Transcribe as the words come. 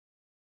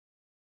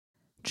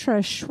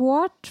Trish,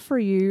 what for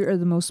you are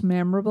the most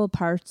memorable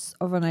parts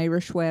of an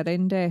Irish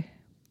wedding day?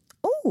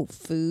 Oh,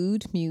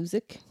 food,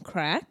 music,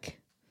 crack.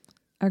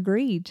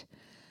 Agreed.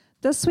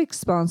 This week's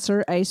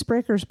sponsor,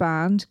 Icebreakers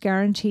Band,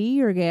 guarantee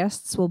your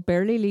guests will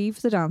barely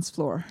leave the dance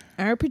floor.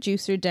 Our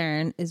producer,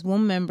 Darren, is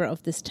one member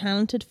of this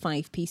talented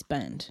 5-piece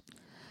band.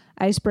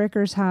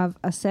 Icebreakers have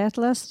a set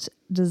list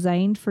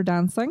designed for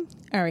dancing,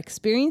 Our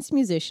experienced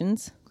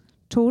musicians,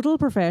 total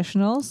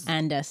professionals,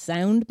 and a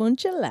sound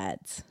bunch of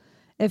lads.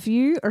 If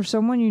you or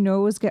someone you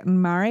know is getting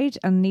married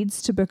and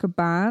needs to book a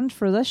band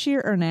for this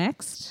year or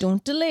next,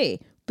 Don't delay.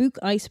 Book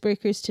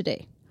Icebreakers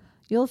today.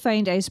 you'll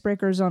find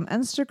Icebreakers on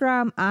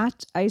Instagram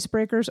at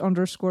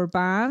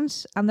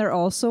icebreakers_band, and they're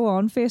also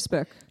on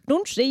Facebook.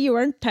 Don't say you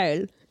weren't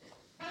told.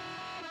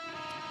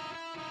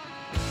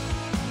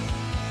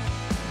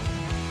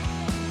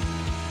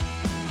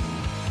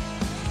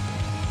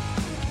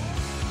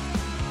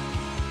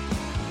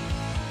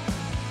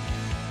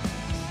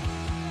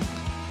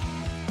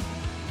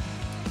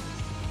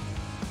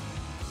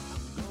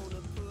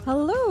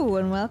 Hello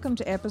and welcome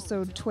to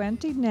episode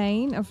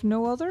 29 of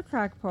No Other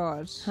Crack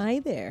Pod. Hi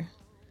there.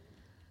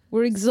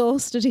 We're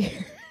exhausted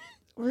here.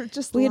 We're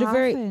just We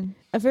laughing.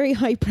 had a very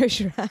high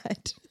pressure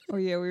ad. Oh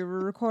yeah, we were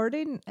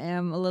recording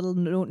a little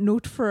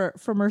note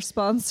from our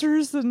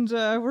sponsors, and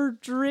we're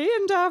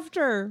drained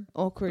after.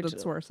 Awkward. But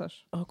it's worth it.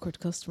 Awkward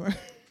customer.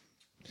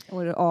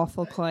 What an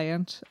awful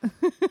client.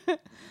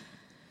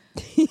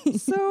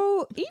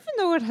 So, even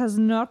though it has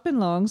not been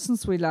long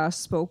since we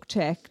last spoke,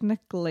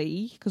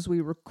 technically, because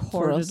we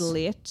recorded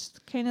late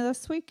kind of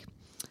this week,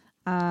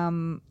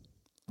 have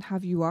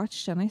you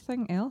watched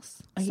anything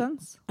else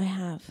since? I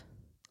have.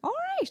 All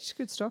right,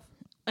 good stuff.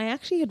 I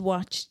actually had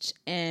watched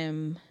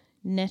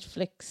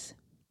Netflix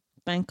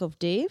Bank of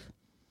Dave.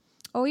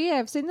 Oh yeah,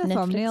 I've seen the Netflix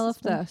thumbnail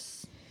of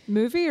this.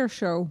 Movie or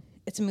show?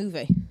 It's a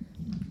movie.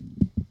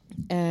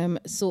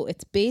 So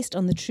it's based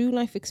on the true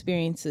life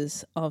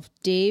experiences of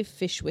Dave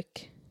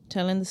Fishwick,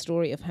 telling the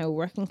story of how a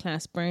working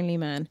class Burnley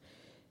man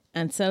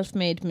and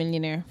self-made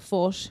millionaire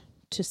fought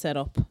to set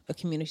up a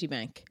community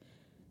bank.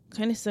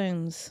 Kind of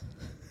sounds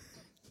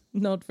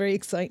not very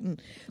exciting,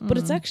 but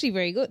it's actually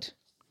very good.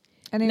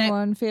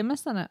 Anyone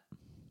famous in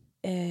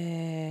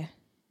it?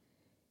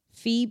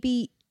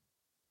 Phoebe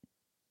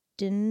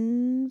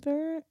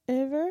Denver,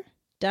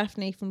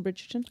 Daphne from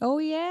Bridgerton. Oh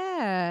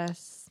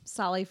yes,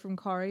 Sally from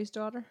Corey's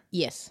daughter.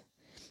 Yes.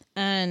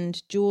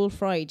 And Joel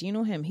Fry, do you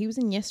know him? He was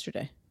in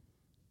Yesterday.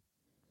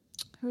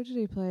 Who did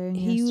he play in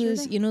He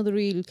Yesterday? was, the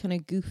real kind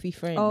of goofy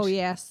friend. Oh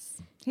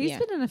yes, he's Yeah.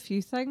 been in a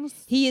few things.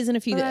 He is in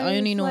a few that I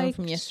only know him liked,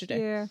 from Yesterday.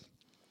 Yeah.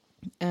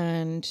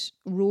 And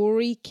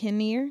Rory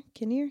Kinnear,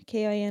 Kinnear.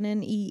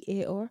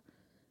 I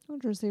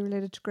wonder, is he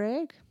related to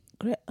Greg?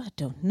 I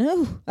don't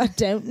know.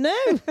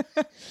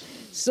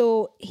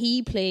 So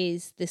he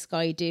plays this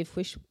guy, Dave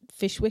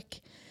Fishwick.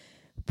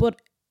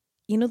 But,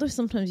 there's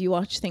sometimes you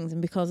watch things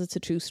and because it's a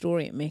true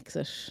story, it makes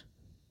it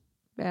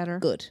Better.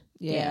 good.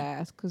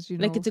 Yeah, because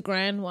Like it's a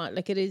grand one.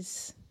 Like it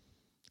is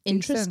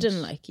interesting.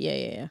 Decent. Like,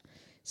 yeah.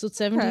 So it's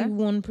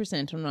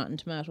 71% on Rotten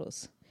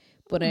Tomatoes.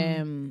 But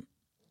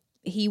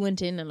he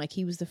went in and like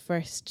he was the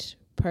first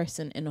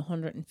person in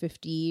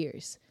 150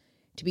 years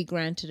to be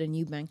granted a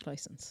new bank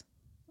license.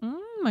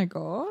 Oh my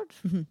god.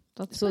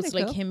 That's So it's pretty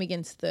like cool. him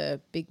against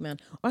the big man.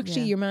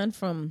 Actually, your man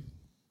from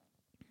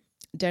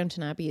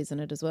Downton Abbey is in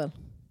it as well.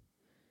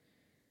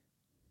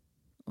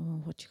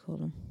 Oh, what do you call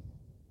him?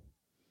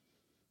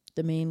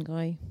 The main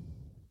guy.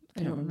 I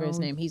can't remember his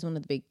name. He's one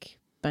of the big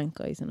bank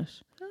guys in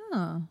it.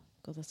 Oh.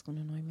 God, that's going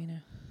to annoy me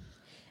now.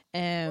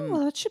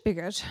 Well, that should be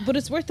good. But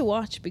it's worth a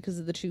watch because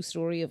of the true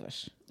story of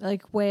it.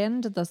 Like,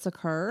 when did this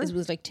occur? It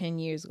was like 10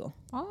 years ago.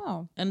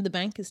 Oh. And the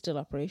bank is still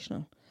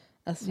operational,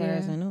 as far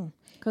as I know.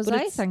 Because But I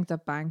it's- think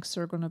that banks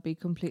are going to be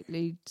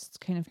completely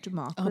just kind of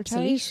democratized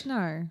Obsolete.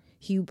 now.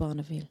 Hugh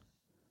Bonneville.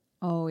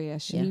 Oh,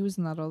 yes. Yeah. He was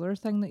in that other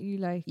thing that you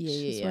liked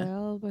as Yeah.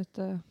 well, with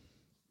the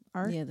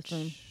art. Yeah, the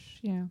film.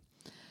 Yeah.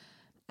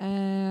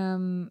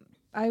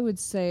 I would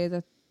say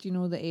that,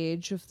 the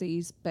age of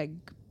these big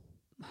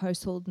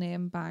household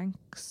name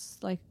banks,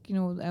 like,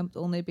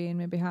 only being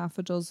maybe half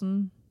a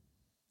dozen.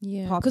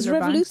 Yeah. Popular Because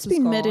banks Revolut's is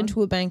been made gone.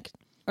 into a bank.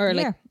 Or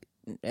like,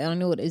 Yeah. I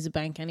know it is a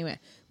bank anyway.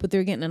 But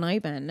they're getting an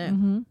IBAN now.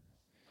 Mm-hmm.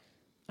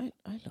 I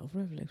love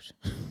Revolut.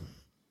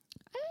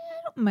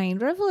 I don't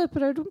mind Revolut,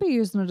 but I don't be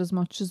using it as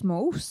much as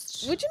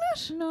most. Would you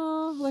not?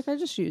 No, like I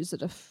just use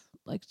it if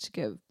like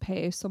to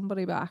pay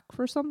somebody back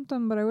for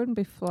something, but I wouldn't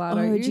be flat out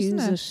I'd using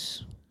use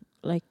it.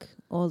 it like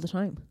all the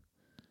time.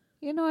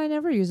 I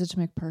never use it to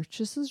make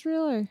purchases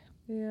really.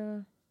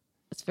 Yeah.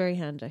 It's very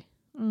handy.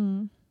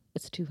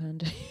 It's too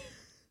handy.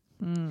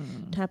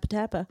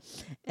 Tappa.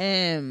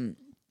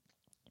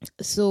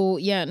 So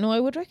yeah, no, I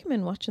would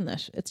recommend watching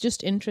that. It's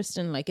just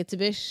interesting. Like it's a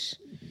bit.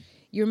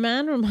 Your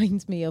man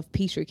reminds me of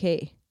Peter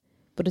Kay,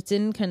 but it's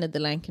in kind of the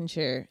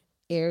Lancashire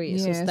area,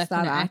 so it's that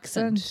kind of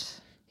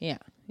accent. Yeah.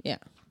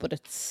 But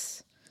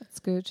it's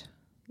good.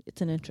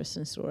 It's an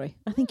interesting story.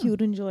 I think you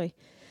would enjoy.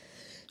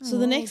 So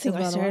the next thing,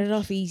 I started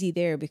off easy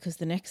there because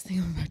the next thing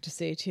I'm about to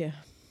say to you,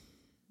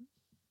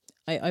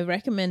 I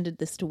recommended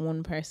this to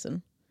one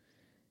person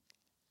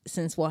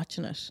since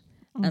watching it,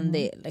 and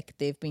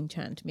they've been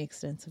chatting to me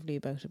extensively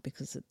about it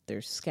because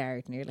they're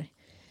scared nearly.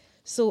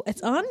 So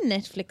it's on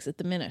Netflix at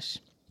the minute.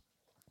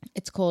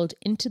 It's called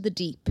Into the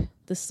Deep,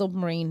 the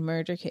submarine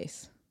murder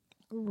case.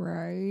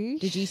 Right.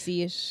 Did you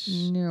see it?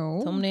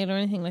 No. Thumbnail or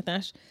anything like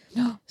that?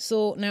 No.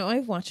 So now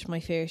I've watched my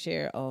fair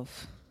share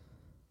of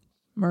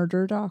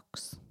Murder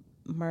docs,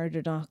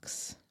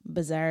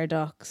 bizarre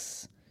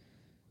docs,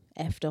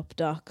 effed up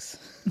docs.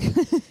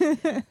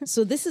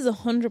 So this is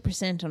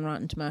 100% on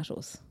Rotten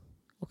Tomatoes.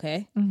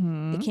 Okay?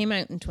 Mm-hmm. It came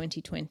out in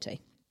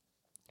 2020.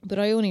 But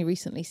I only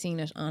recently seen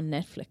it on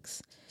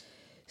Netflix.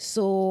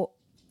 So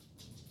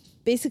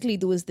basically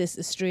there was this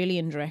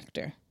Australian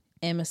director,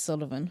 Emma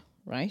Sullivan,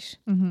 right?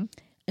 Mm-hmm.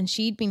 And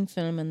she'd been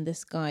filming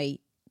this guy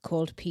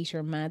called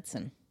Peter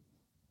Madsen.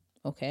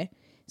 Okay?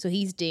 So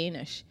he's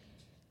Danish.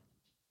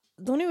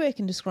 The only way I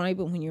can describe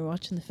him when you're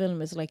watching the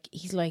film is like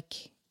he's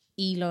like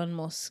Elon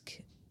Musk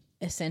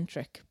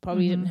eccentric.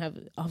 Probably didn't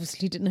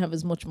have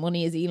as much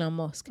money as Elon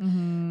Musk,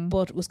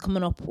 but was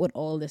coming up with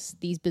all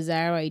these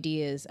bizarre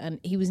ideas, and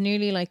he was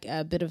nearly like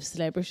a bit of a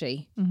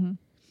celebrity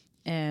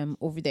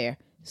over there.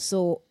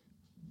 So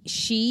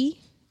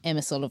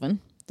Emma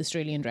Sullivan, the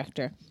Australian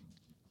director,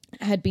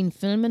 had been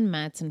filming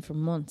Madsen for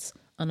months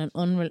on an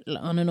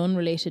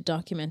unrelated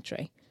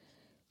documentary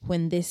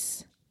when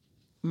this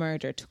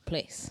murder took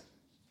place.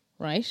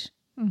 Right?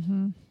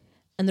 Mm-hmm.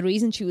 And the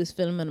reason she was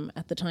filming him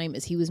at the time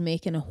is he was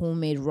making a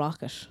homemade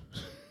rocket.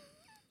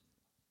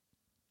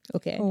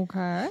 Okay.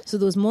 So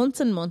there was months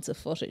and months of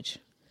footage,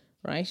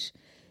 right?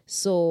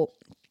 So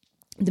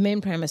the main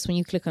premise, when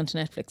you click onto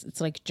Netflix, it's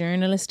like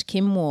journalist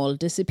Kim Wall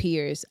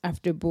disappears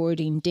after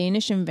boarding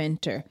Danish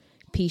inventor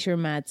Peter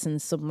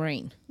Madsen's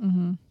submarine.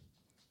 Mm-hmm.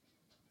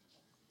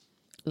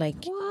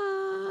 Like,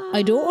 what?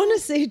 I don't want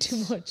to say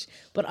too much,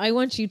 but I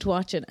want you to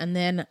watch it, and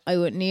then I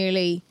would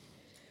nearly...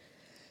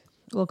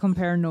 We'll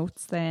compare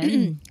notes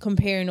then.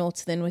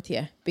 With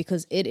you,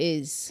 because it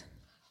is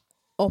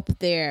up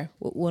there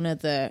with one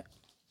of the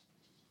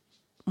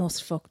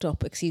most fucked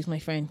up, excuse my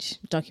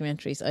French,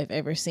 documentaries I've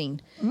ever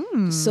seen.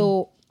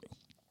 So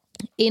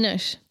in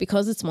it,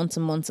 because it's months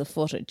and months of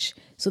footage,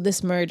 so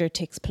this murder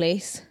takes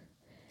place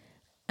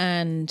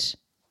and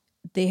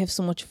they have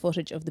so much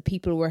footage of the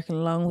people working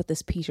along with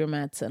this Peter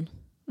Madsen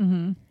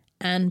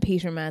and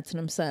Peter Madsen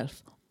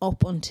himself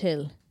up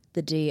until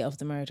the day of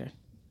the murder.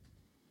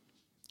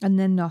 And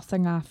then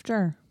nothing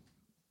after.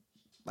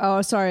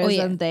 Oh, sorry.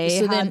 Then they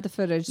had the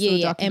footage. So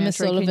the documentary Emma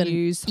Sullivan can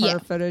use her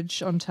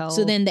footage until...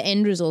 So then the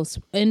end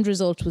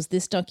result was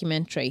this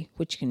documentary,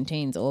 which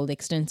contains all the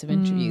extensive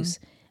interviews,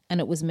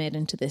 and it was made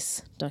into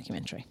this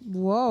documentary.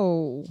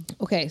 Whoa.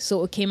 Okay,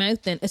 so it came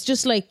out then. It's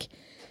just like,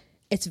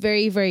 it's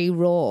very, very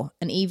raw.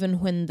 And even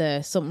when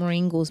the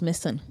submarine goes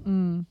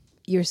missing,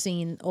 you're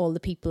seeing all the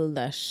people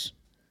that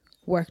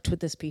worked with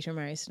this Peter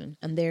Marsden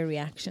and their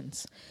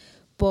reactions.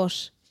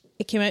 But...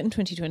 it came out in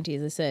 2020,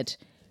 as I said,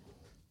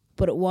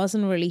 but it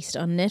wasn't released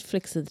on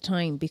Netflix at the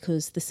time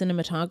because the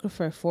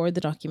cinematographer for the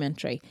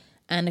documentary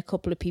and a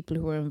couple of people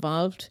who were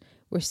involved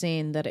were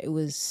saying that it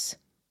was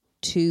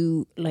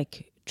too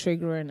like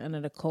triggering and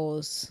it'd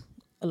cause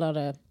a lot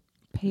of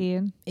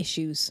pain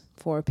issues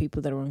for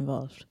people that were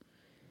involved.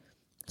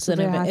 So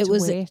they had to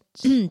wait.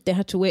 They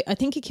had to wait. I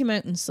think it came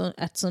out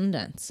at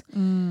Sundance.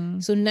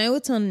 So now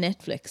it's on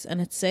Netflix,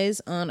 and it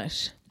says on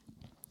it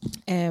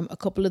a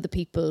couple of the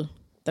people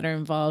that are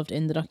involved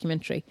in the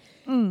documentary,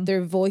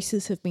 their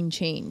voices have been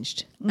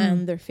changed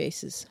and their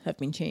faces have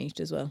been changed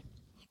as well.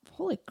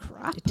 Holy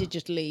crap.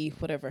 Digitally,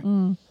 whatever.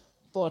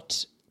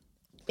 But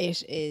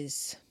it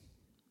is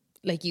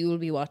like, you will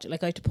be watching,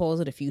 like I had to pause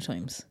it a few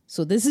times.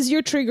 So this is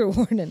your trigger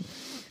warning.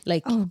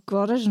 Like, oh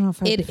God, I don't know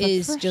if I'd be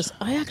fit for it. Just,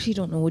 I actually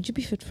don't know, would you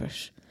be fit for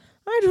it?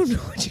 I don't know,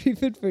 would you be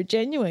fit for it,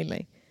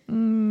 genuinely?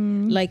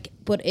 Like,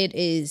 but it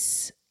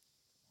is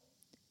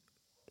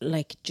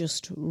like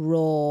just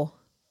raw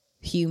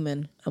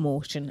human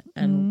emotion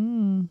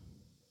and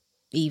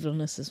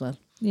evilness as well.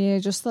 Yeah,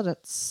 just that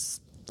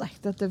it's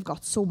like that they've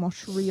got so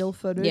much real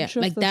footage. Yeah,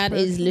 like that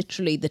person. is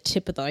literally the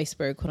tip of the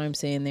iceberg, what I'm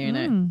saying there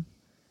now.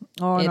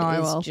 Oh, it no, I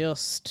is will.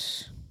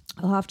 Just...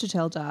 I'll have to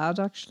tell Dad,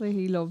 actually.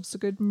 He loves a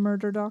good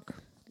murder doc.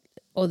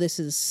 Oh, this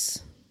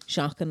is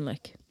shocking,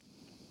 like.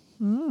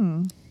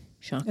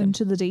 Shocking.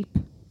 Into the Deep.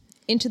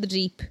 Into the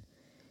Deep,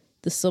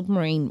 the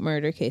submarine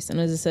murder case. And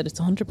as I said, it's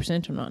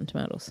 100% on Rotten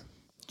Tomatoes.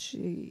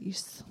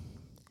 Jeez.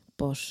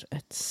 But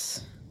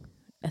it's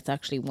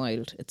actually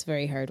wild. It's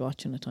very hard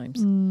watching at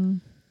times.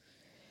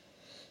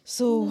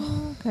 So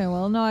okay,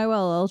 well, no, I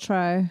will. I'll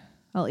try.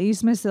 I'll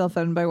ease myself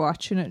in by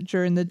watching it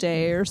during the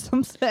day or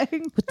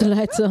something. With the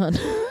lights on.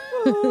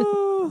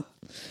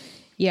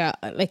 Yeah,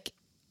 like,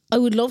 I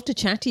would love to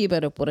chat to you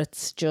about it, but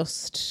it's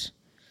just...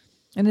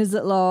 And is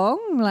it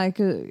long? Like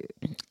a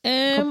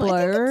couple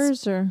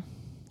hours or...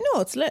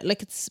 No, it's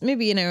like it's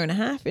maybe an hour and a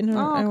half, an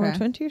hour and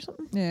 20 or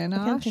something. Yeah, no,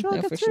 I can't I'll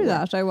get through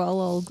that. I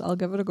will. I'll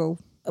give it a go.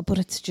 But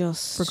it's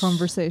just... for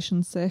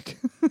conversation's sake.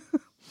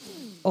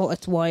 Oh,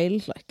 it's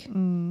wild, like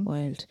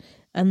wild.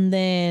 And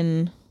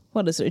then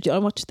What is it? I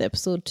watched the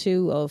episode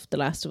 2 of The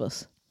Last of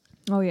Us.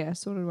 Oh yeah,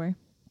 so did we.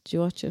 Did you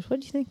watch it?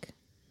 What do you think?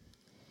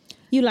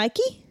 You like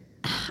it?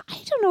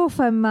 I don't know if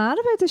I'm mad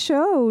about the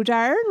show.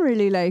 Darren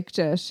really liked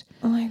it.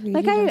 Oh, I really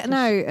Like like it.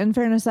 now, in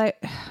fairness,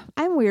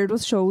 I'm weird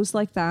with shows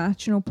like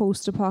that. You know,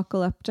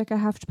 post-apocalyptic. I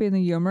have to be in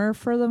the humor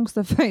for them because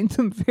I find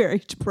them very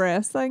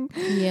depressing.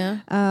 Yeah.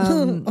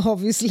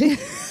 Obviously.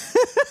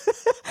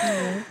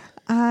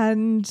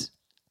 And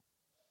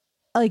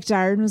like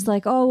Darren was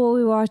like, "Oh well,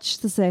 we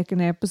watched the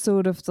second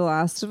episode of The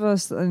Last of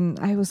Us," and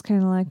I was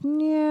kind of like,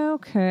 "Yeah,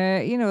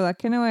 okay," you know, that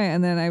kind of way.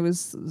 And then I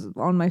was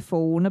on my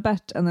phone a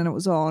bit, and then it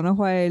was on a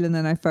while, and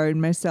then I found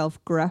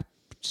myself gripped.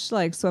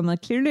 Like, so I'm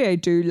like, clearly I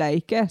do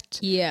like it,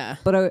 Yeah.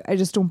 but I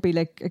just don't be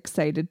like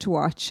excited to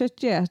watch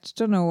it yet.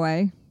 Don't know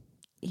why.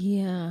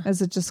 Yeah.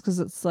 Is it just because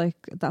it's like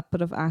that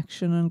bit of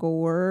action and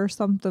gore or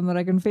something? But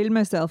I can feel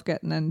myself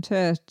getting into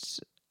it.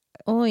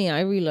 Oh yeah,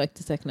 I really liked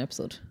the second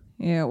episode.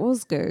 Yeah, it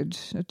was good.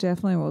 It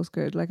definitely was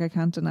good. Like, I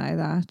can't deny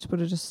that,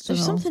 but I just don't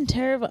There's know. something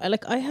terrible.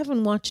 I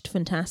haven't watched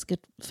Fantastic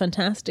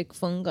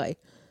Fungi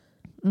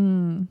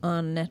on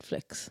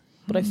Netflix,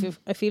 but I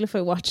feel if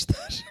I watched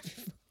that,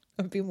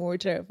 I'd be more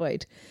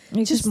terrified.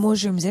 It's just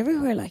mushrooms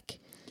everywhere, like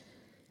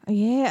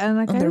Yeah, and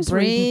like on I their was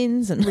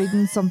brains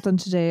reading something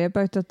today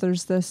about that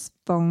there's this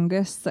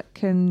fungus that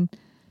can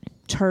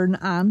turn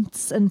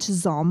ants into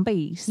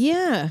zombies.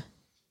 Yeah,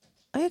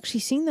 I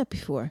actually seen that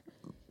before.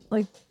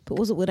 Like, but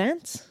was it with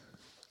ants?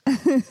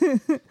 Maybe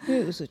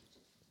it was a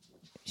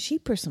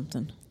sheep or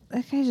something.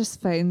 like I just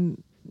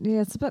find,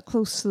 yeah, it's a bit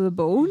close to the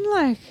bone.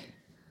 Like,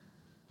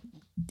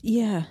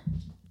 Yeah.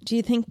 Do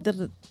you think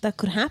that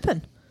could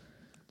happen?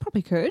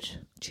 probably could.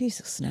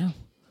 Jesus, now.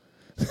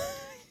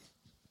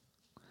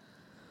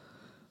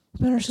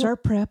 Better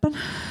start prepping.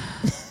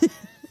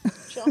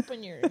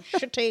 Chopping your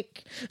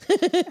shitake.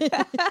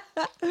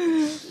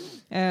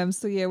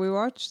 So yeah, we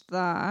watched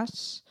that.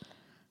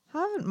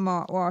 Haven't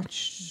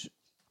watched.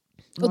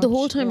 Well, the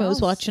whole much time I was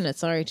else. watching it,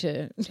 sorry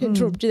to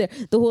interrupt you there.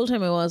 The whole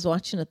time I was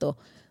watching it, though,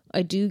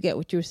 I do get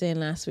what you were saying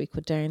last week.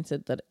 What Darren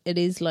said, that it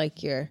is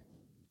like you're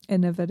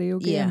in a video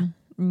game.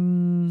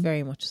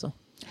 very much so.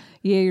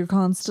 Yeah, you're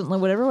constantly,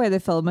 whatever way they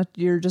film it,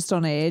 you're just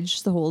on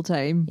edge the whole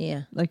time.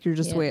 Yeah, Like you're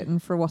just Yeah. waiting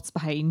for what's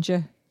behind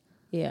you.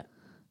 yeah.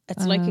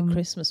 It's like at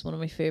Christmas. One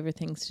of my favorite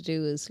things to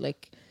do is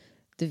like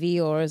the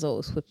VR is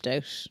always whipped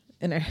out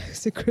in our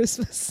house at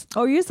Christmas.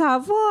 Oh, you just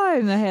have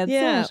one, a headset.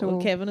 Yeah, Oh.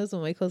 well, Kevin is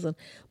with my cousin.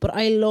 But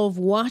I love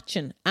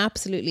watching,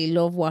 absolutely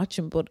love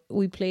watching. But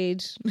we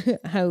played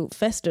how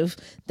festive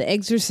the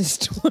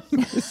Exorcist one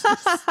was.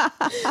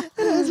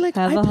 And I was like,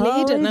 Have I a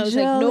played it and I was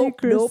like, holly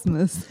nope, jolly nope.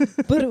 Christmas.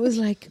 But it was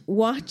like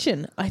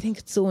watching. I think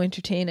it's so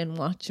entertaining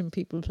watching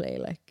people play.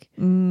 Like,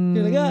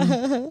 you're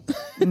like,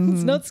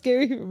 it's not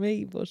scary for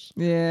me, but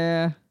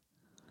Yeah.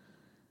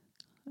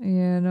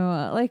 Yeah,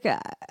 no, like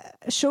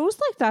shows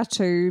like that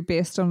too,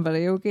 based on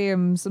video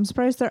games. I'm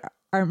surprised there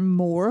aren't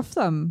more of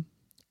them.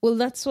 well,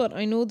 that's what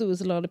I know. There was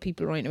a lot of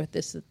people writing about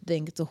this that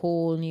think it's a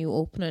whole new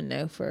opening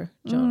now for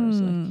genres.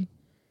 Like,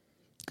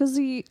 Because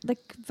the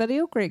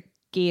video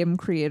game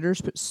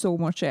creators put so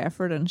much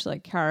effort into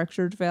like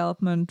character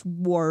development,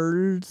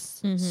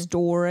 worlds,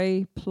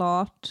 story,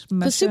 plot, the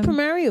mission. Super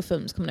Mario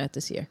film's coming out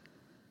this year.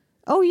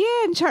 Oh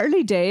yeah, and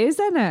Charlie Day is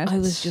in it. I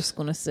was just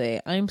gonna say,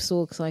 I'm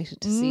so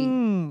excited to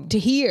see, to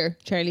hear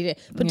Charlie Day.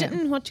 But Yeah.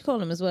 didn't what you call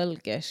him as well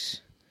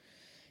get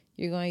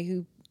your guy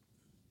who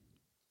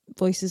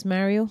voices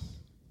Mario,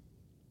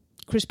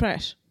 Chris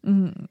Pratt?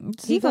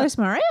 Does he he got- voice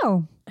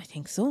Mario? I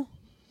think so.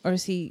 Or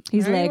is he?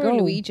 He's Mario or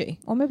Lego. Luigi.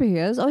 Oh, maybe he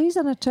is. Oh, he's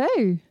in it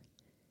too.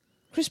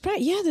 Chris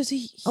Pratt. Yeah, there's a.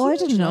 Oh, I huge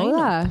didn't know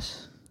lineup.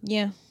 that.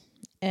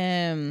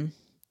 Yeah.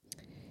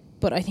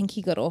 But I think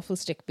he got awful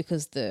stick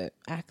because the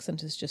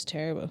accent is just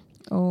terrible.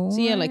 Oh, So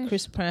yeah, like right.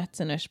 Chris Pratt's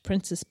in it.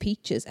 Princess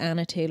Peach is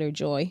Anna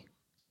Taylor-Joy.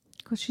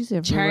 God, she's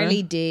everywhere.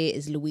 Charlie Day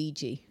is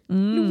Luigi.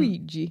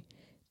 Luigi.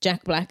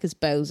 Jack Black is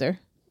Bowser.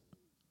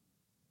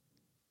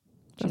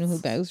 Do you know who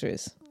Bowser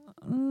is?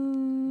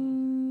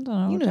 Don't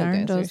know. You know who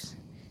Darren Bowser does. is.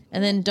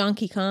 And then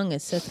Donkey Kong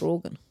is Seth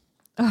Rogen.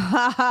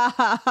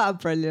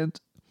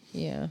 Brilliant.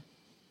 Yeah.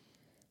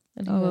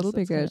 And who Oh, else? that'll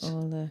be That's good. kinda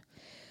all the-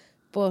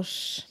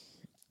 But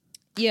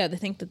yeah, they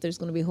think that there's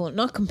going to be a whole.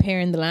 Not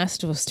comparing The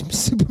Last of Us to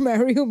Super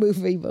Mario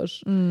movie, but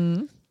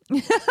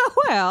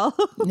Well,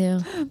 yeah,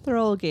 they're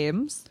all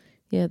games.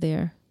 yeah, they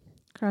are.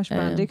 Crash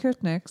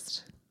Bandicoot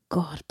next.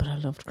 God, but I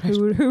loved Crash.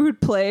 Who would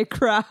play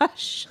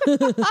Crash? Or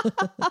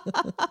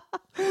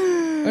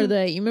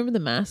you remember the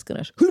mask in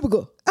it?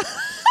 Hoolabaga.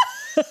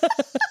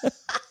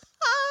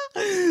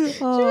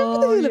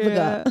 Oh, the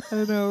yeah.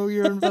 I know,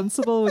 you're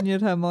invincible when you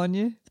had him on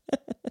you.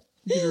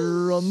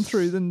 You run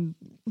through the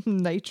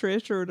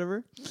nitrate or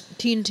whatever.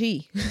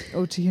 TNT.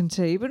 Oh,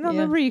 TNT. But no, Yeah.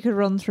 remember you could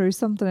run through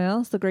something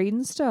else, the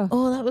green stuff.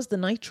 Oh, that was the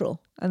nitro.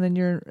 And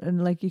then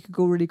like you could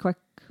go really quick.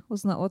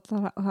 Wasn't that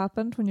what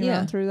happened when you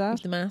ran through that?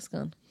 With the mask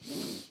on.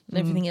 And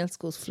everything else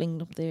goes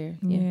flinged up there.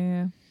 Yeah.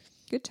 Yeah.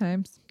 Good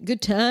times.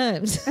 Good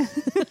times.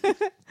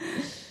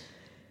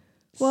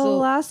 Well, So-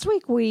 last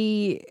week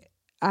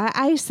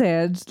I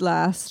said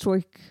last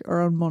week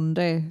or on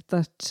Monday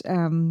that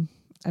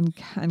and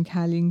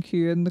Callian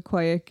Cuan, The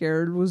Quiet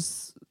Girl,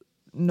 was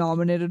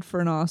nominated for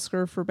an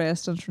Oscar for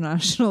Best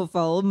International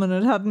Film, and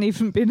it hadn't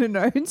even been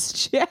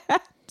announced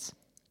yet.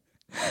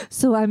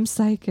 So I'm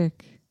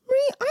psychic.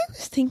 Really? I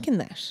was thinking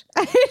that.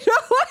 I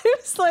know. I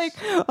was like,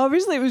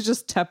 obviously, it was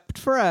just tipped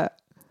for it.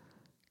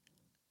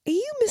 Are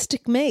you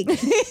Mystic Meg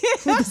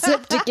with a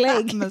septic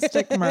leg?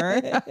 Mystic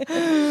Mer.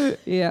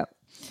 Yeah.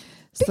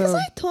 Because So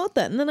I thought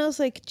that, and then I was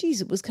like,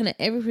 geez, it was kind of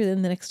everywhere.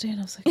 Then the next day, and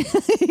I was like,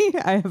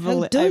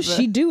 how I does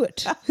she do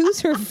it?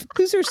 Who's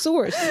her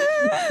source?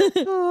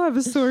 I have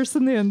a source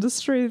in the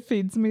industry that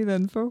feeds me the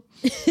info.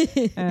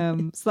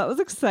 So that was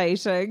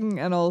exciting,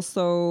 and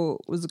also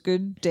was a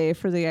good day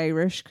for the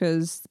Irish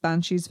because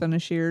Banshees of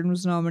Inisherin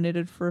was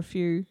nominated for a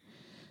few.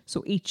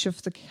 So each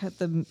of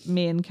the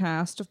main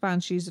cast of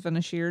Banshees of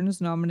Inisherin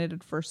is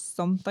nominated for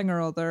something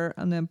or other,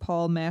 and then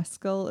Paul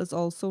Mescal is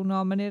also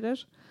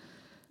nominated.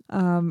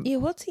 Yeah,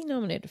 what's he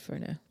nominated for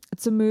now?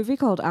 It's a movie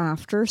called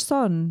After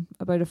Sun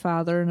about a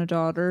father and a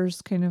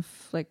daughter's kind of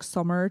like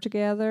summer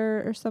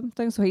together or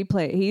something. So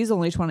he's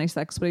only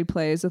 26, but he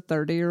plays a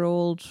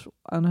 30-year-old,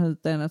 and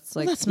then it's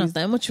like, Well, that's not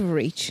that much of a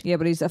reach. yeah,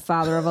 but he's a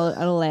father of an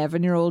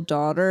 11-year-old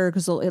daughter,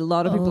 because a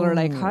lot of people are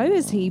like, how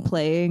is he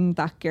playing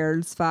that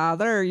girl's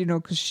father? You know,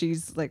 because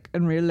she's like,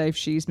 in real life,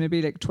 she's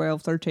maybe like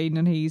 12, 13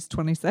 and he's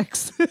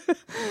 26.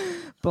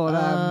 But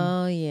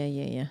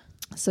yeah.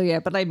 so yeah,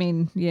 but I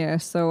mean, yeah,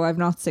 so I've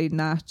not seen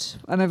that.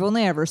 And I've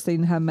only ever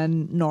seen him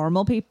in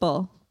Normal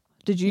People.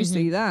 Did you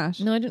see that?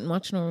 No, I didn't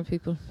watch Normal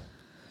People.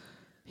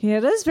 Yeah,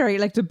 it is very,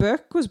 like, the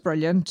book was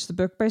brilliant. The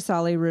book by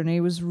Sally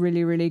Rooney was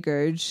really, really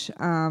good.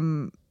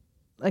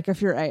 Like,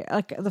 if you're,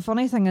 like, the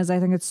funny thing is, I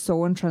think it's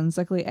so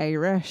intrinsically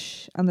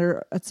Irish, and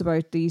it's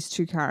about these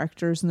two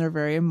characters, and they're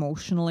very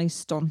emotionally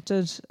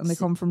stunted, and they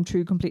come from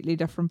two completely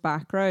different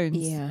backgrounds.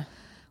 Yeah.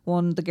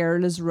 The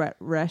girl is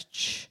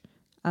rich,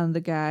 and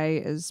the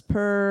guy is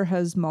poor.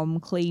 His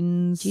mum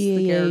cleans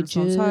the girl's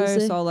mum's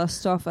house, all this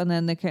stuff, and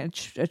then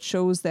it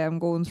shows them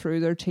going through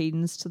their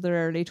teens to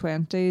their early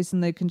 20s,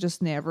 and they can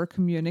just never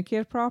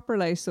communicate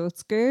properly. So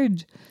it's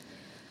good,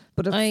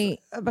 but it's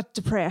a bit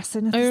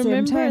depressing at the same time. I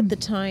remember at the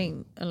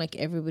time, and like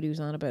everybody was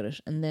on about it,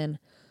 and then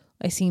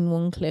I seen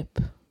one clip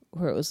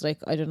where it was like,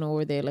 I don't know,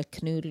 were they like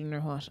canoodling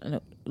or what, and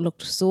it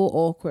looked so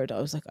awkward.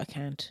 I was like, I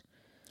can't.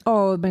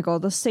 Oh my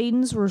god, the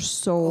scenes were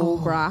so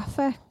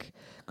graphic.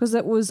 Because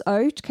it was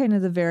out kind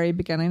of the very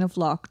beginning of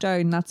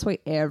lockdown. That's why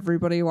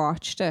everybody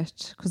watched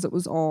it, because it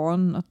was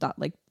on at that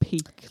like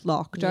peak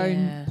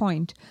lockdown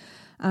point.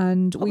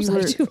 And we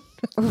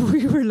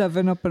were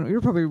living up and we were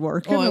probably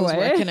working away. I was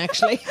working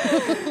actually.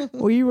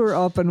 We were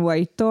up in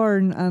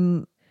Whitethorn,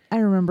 and I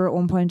remember at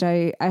one point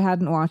I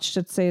hadn't watched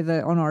it, say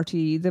on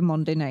RTE the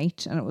Monday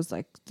night, and it was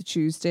like the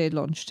Tuesday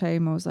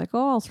lunchtime. I was like,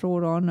 oh, I'll throw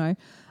it on now.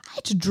 I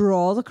had to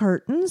draw the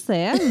curtains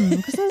then,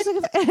 because I was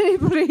like,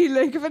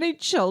 if any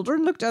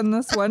children looked in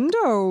this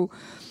window,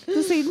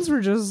 the scenes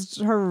were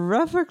just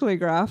horrifically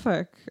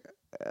graphic,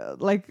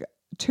 like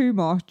too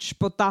much.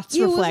 But that's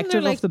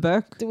reflective of the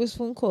book. There was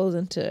phone calls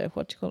into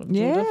what you call him,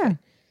 yeah,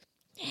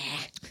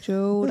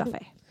 Joe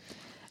Duffy.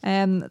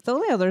 The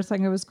only other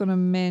thing I was going to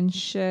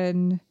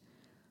mention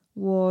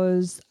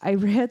was I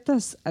read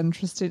this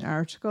interesting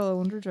article. I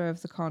wonder, do I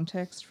have the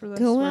context for this?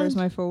 Where's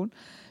my phone?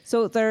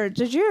 So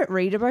did you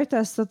read about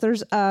this? That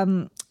there's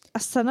a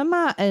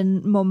cinema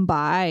in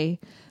Mumbai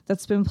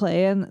that's been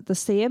playing the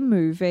same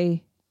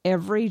movie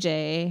every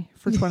day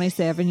for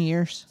 27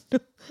 years.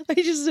 I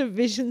just have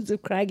visions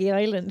of Craggy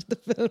Island, the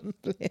film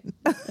playing.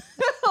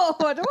 Oh,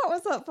 what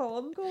was that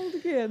film called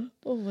again?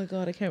 Oh my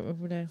god, I can't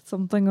remember now.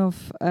 Something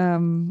of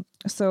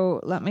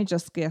so let me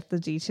just get the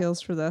details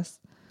for this.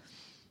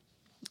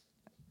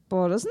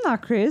 But isn't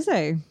that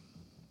crazy?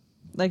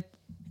 Like,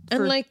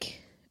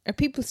 are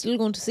people still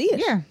going to see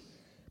it? Yeah.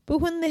 But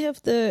when they have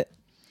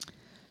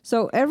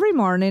So every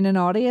morning an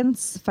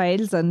audience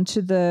files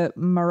into the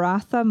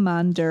Maratha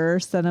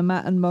Mandir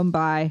cinema in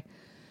Mumbai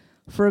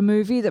for a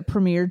movie that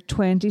premiered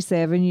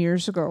 27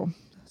 years ago.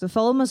 The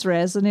film has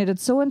resonated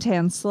so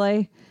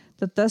intensely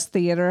that this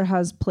theatre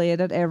has played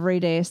it every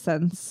day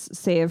since,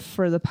 save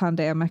for the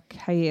pandemic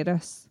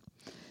hiatus.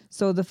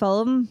 So the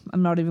film,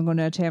 I'm not even going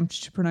to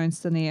attempt to pronounce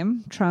the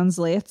name,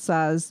 translates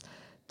as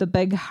The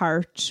Big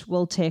Heart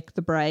Will Take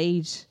the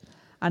Bride,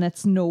 and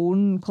it's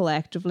known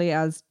collectively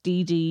as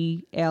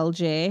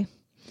DDLJ.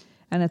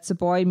 And it's a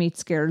boy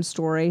meets girl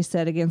story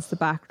set against the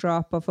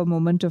backdrop of a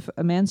moment of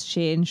immense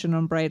change and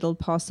unbridled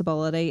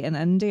possibility in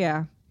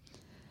India.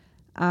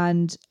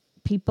 And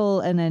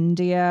people in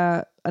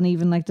India, and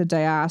even like the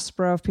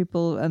diaspora of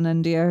people in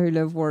India who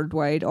live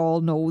worldwide,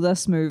 all know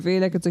this movie.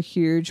 Like, it's a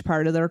huge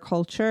part of their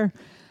culture,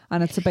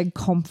 and it's a big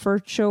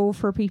comfort show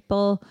for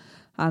people.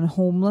 And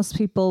homeless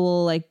people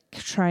will like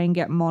try and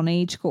get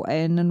money to go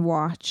in and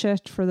watch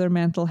it for their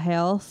mental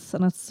health.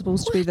 And it's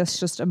supposed to be this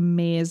just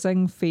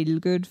amazing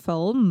feel-good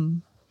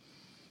film.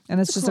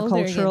 And it's just a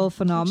cultural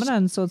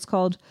phenomenon. So it's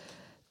called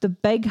The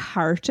Big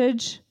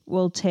Hearted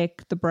Will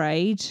Take the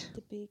Bride.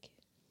 The big.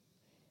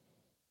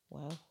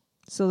 Wow.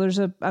 So there's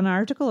an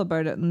article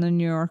about it in the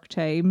New York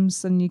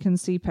Times, and you can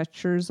see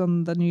pictures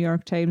on the New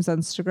York Times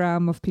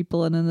Instagram of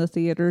people in the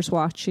theaters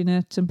watching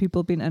it and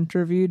people being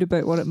interviewed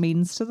about what it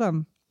means to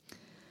them.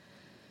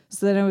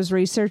 So then I was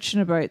researching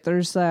about,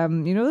 there's,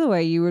 you know, the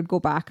way you would go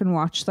back and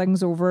watch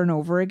things over and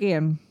over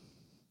again,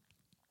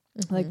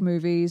 like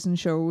movies and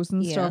shows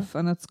and stuff,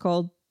 and it's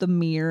called the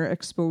mere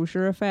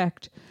exposure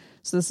effect.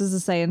 So this is a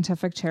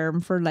scientific term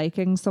for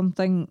liking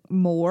something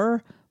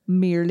more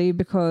merely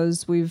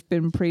because we've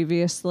been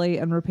previously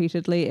and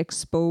repeatedly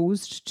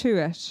exposed to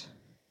it.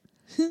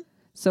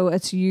 So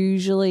it's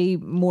usually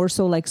more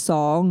so like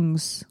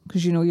songs,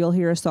 because you know you'll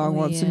hear a song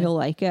once and you'll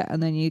like it,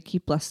 and then you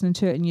keep listening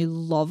to it and you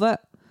love it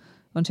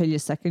until you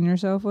sicken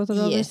yourself with it,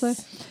 obviously.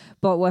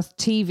 But with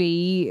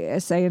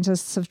TV,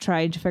 scientists have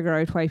tried to figure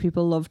out why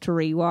people love to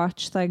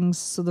rewatch things,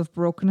 so they've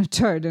broken it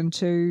down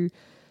into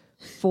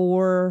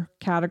 4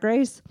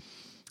 categories.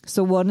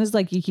 So one is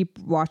like you keep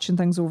watching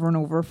things over and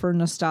over for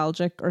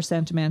nostalgic or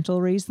sentimental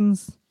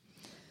reasons.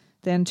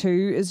 Then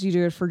 2 is you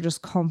do it for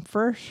just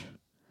comfort.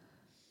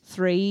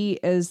 3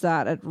 is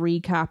that it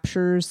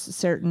recaptures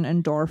certain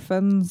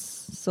endorphins.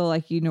 So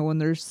like, you know, when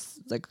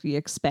there's like you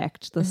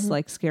expect this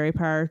like scary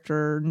part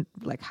or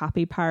like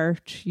happy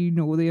part, you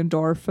know, the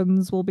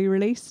endorphins will be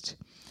released.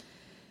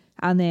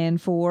 And then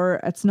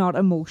 4, it's not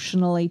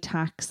emotionally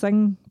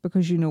taxing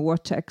because you know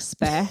what to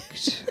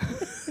expect.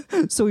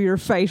 So your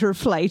fight or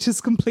flight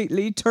is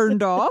completely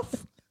turned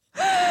off.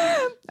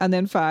 And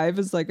then 5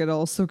 is like it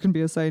also can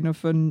be a sign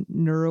of a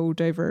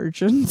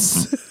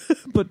neurodivergence.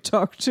 But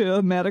talk to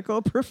a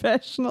medical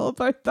professional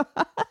about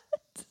that.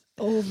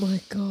 Oh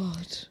my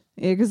God.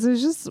 Yeah, because I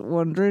was just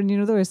wondering, you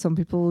know, the way some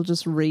people will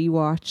just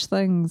rewatch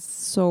things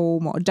so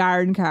much.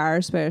 Darren Carr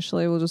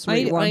especially will just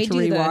want to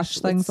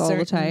rewatch things all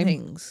the time.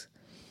 Things.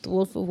 The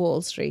Wolf of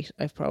Wall Street,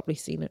 I've probably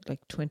seen it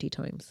like 20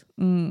 times.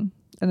 And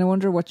I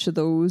wonder which of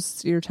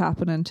those you're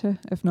tapping into,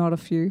 if not a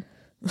few.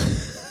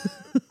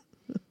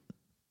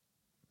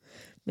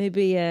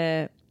 Maybe,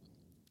 well,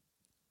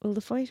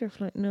 the fight or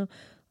flight, no.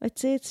 I'd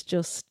say it's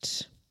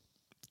just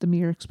the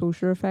mere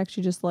exposure effect.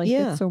 You just like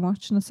it so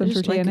much and it's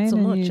entertaining, like it so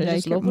much. and you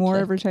like it more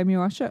every time you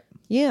watch it.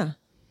 Yeah,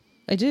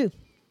 I do.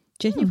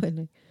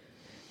 Genuinely.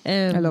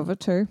 I love it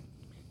too.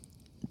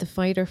 The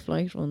fight or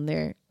flight one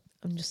there,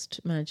 I'm just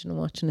imagining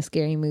watching a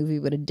scary movie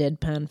with a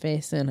deadpan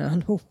face and I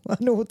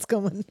know what's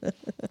coming.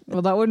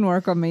 Well, that wouldn't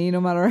work on me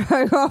no matter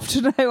how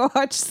often I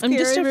watch scary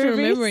movies. I'm just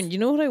remembering, you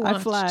know what I watched?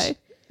 I fly.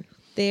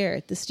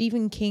 There, the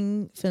Stephen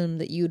King film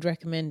that you had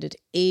recommended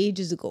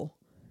ages ago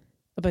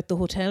about the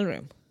hotel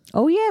room.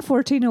 Oh yeah,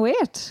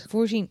 1408.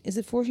 14, is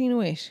it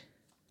 1408?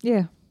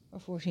 Yeah. Or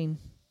 14?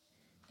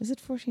 Is it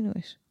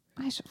 1408?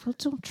 Well,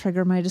 don't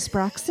trigger my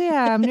dyspraxia.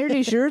 I'm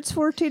nearly sure it's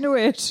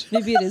 1408.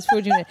 Maybe it is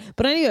 1408.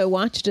 But anyway, I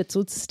watched it. So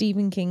it's a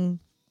Stephen King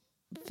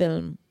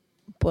film.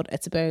 But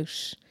it's about,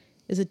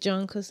 is it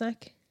John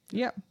Cusack?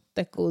 Yeah.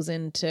 That goes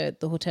into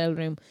the hotel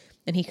room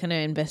and he kind of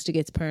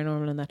investigates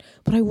paranormal and that.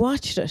 But I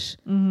watched it.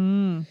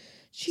 Mm-hmm.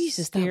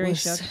 Jesus, scary that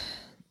was... shit.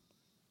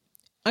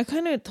 I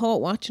kind of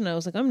thought watching it, I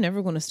was like, I'm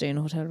never going to stay in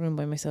a hotel room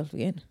by myself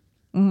again.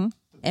 Mm-hmm.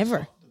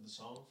 Ever. Did the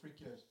song freak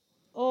you out?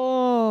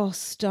 Oh,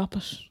 stop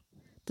it.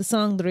 The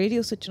song, the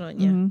radio switching on,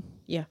 yeah. Mm-hmm.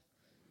 Yeah.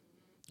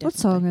 What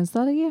song is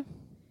that again?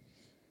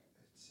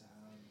 It's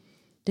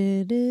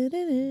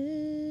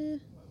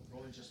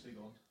Rolling Just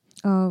Begun.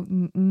 Oh,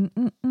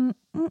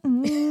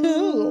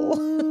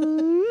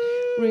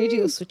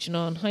 radio switching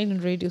on.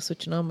 Highland radio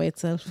switching on by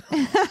itself.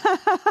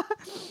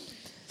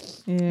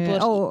 Yeah.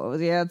 But,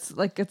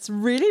 it's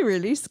really,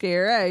 really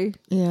scary.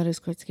 Yeah, it is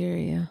quite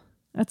scary, yeah.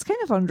 It's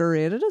kind of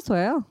underrated as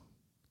well.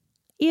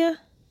 Yeah.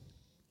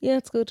 Yeah,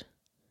 it's good.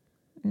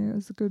 Yeah, it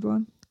was a good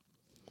one.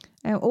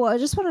 I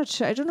just want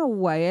to. I don't know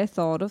why I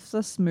thought of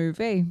this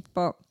movie,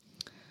 but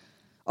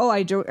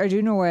I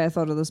do know why I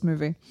thought of this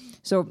movie.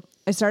 So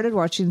I started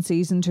watching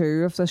season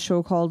 2 of this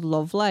show called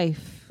Love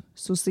Life.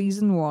 So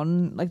season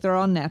 1, like they're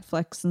on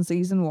Netflix, and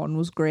season 1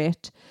 was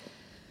great.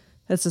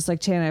 It's just like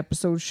 10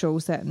 episode show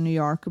set in New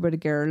York about a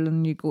girl,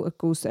 and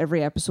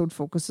every episode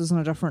focuses on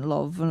a different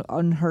love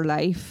on her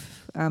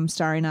life,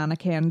 starring Anna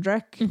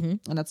Kendrick, and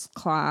it's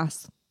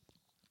class.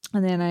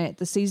 And then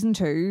the season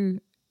 2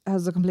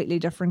 has a completely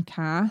different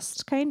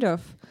cast, kind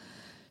of.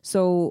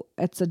 So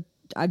it's a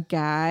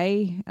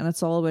guy, and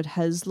it's all about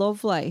his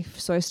love life.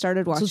 So I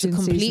started watching So it's a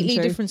completely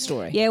season 2. different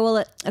story. Yeah, well,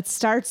 it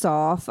starts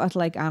off at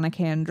like Anna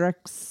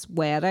Kendrick's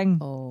wedding.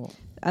 Oh.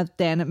 And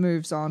then it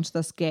moves on to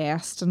this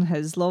guest and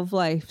his love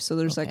life. So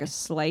there's like a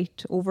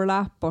slight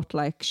overlap, but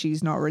like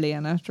she's not really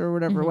in it or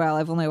whatever. Well,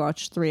 I've only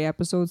watched 3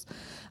 episodes.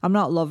 I'm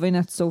not loving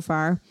it so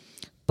far.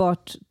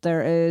 But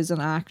there is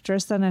an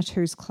actress in it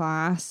who's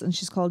class, and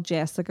she's called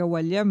Jessica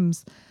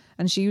Williams.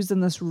 And she was in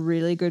this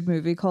really good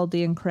movie called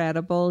The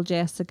Incredible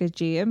Jessica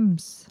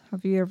James.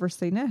 Have you ever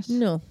seen it?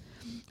 No.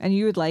 And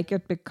you would like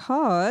it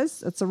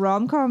because it's a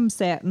rom-com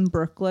set in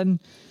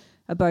Brooklyn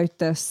about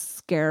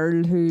this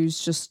girl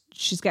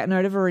she's getting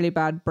out of a really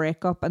bad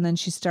breakup, and then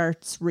she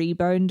starts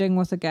rebounding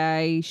with a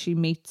guy she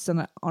meets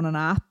on an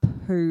app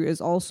who is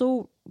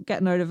also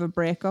getting out of a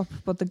breakup,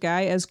 but the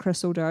guy is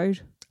Chris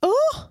O'Dowd.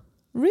 Oh!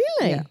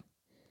 Really? Yeah.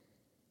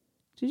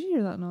 Did you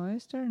hear that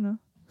noise there? No.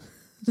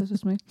 Is that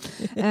just me?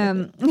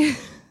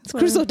 It's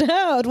Chris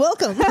O'Dowd.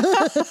 Welcome.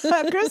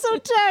 Chris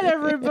O'Dowd,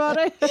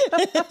 everybody.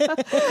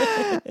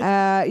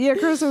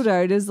 Chris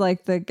O'Dowd is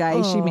like the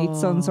guy she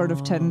meets on sort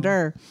of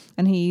Tinder,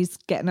 and he's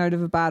getting out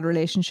of a bad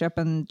relationship,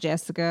 and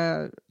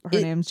her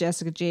name's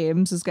Jessica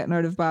James, is getting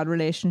out of a bad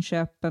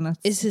relationship, and it's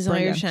Is his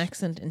brilliant. Irish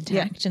accent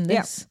intact in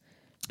this?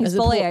 He's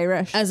fully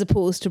Irish. As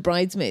opposed to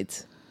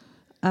Bridesmaids.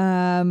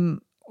 Why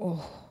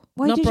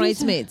Not did you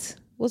Bridesmaids.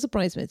 Was it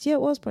Bridesmaids? Yeah,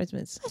 it was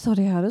Bridesmaids. I thought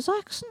he had his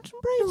accent in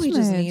No, Bridesmaids. he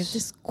doesn't. He has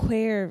this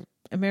queer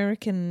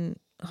American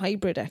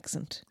hybrid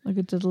accent. Like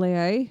a diddly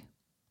eye.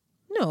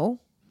 No.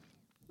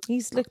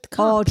 He's like the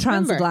cop.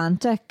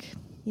 Transatlantic.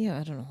 Remember? Yeah,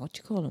 I don't know what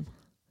you call him.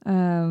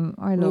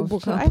 I loved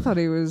RoboCop. I thought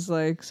he was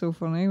like so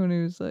funny when he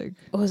was like,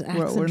 Oh, his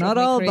accent we're drove not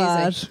me all crazy.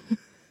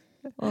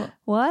 bad.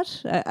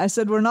 What? I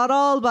said we're not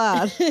all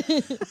bad.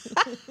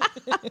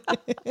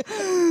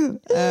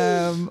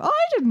 I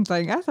didn't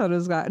think. I thought it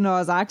was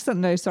his accent.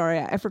 No, sorry,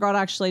 I forgot.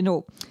 Actually,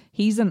 no,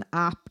 he's an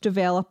app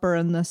developer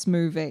in this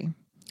movie.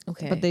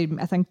 Okay. But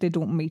I think they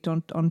don't meet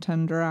on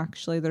Tinder.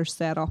 Actually, they're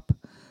set up.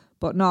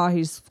 But no,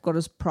 he's got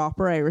his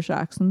proper Irish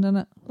accent in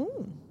it.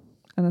 Ooh.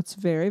 And it's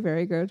very,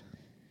 very good.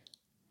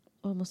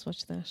 I must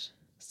watch that.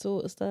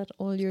 So is that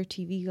all your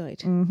TV guide?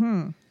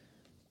 Mm-hmm.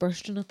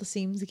 Bursting at the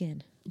seams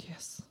again.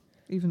 Yes.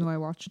 Even though I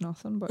watch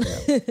nothing, but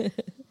yeah.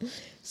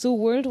 So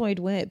World Wide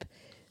Web.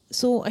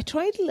 So I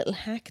tried a little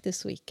hack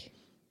this week.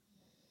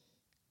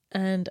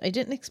 And I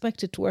didn't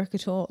expect it to work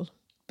at all.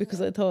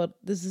 Because I thought,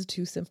 this is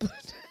too simple.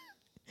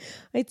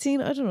 I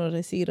don't know, did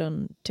I see it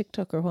on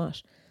TikTok or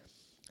what?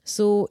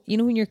 So, you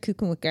know when you're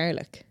cooking with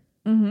garlic?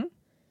 Mm-hmm.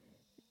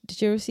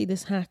 Did you ever see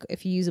this hack?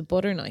 If you use a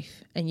butter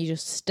knife and you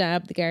just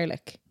stab the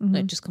garlic and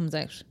it just comes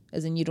out,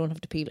 as in you don't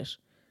have to peel it.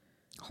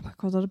 Oh my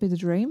God, that'd be the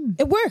dream.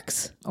 It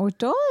works. Oh, it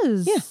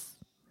does? Yeah.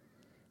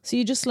 So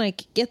you just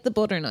like get the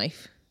butter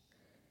knife,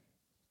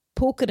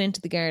 poke it into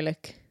the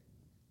garlic,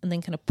 and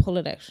then kind of pull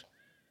it out.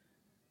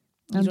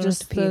 You And don't have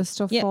just to peel. the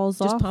stuff Yeah, falls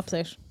just off? pops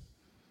out.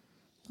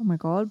 Oh my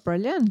God,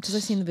 brilliant. Because I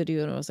seen the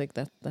video and I was like,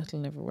 that'll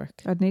never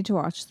work. I'd need to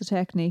watch the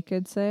technique,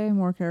 I'd say,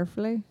 more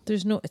carefully.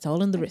 It's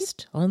all in the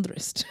wrist. All in the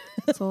wrist.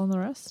 It's all in the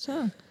rest,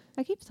 huh?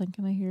 I keep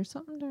thinking I hear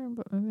something there,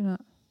 but maybe not.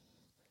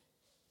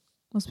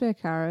 Must be a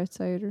car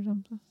outside or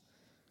something.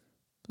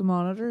 The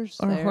monitors.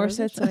 Or a there, horse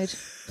is it? outside.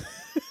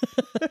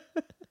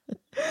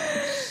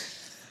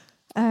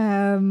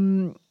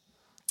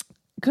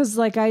 Because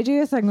like I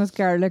do a thing with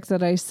garlic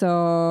that I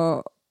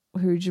saw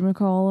who do.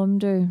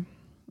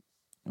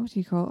 What do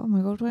you call it? Oh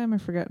my God, why am I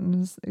forgetting?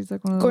 He's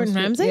like one of those. Gordon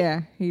Ramsay?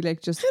 Yeah, he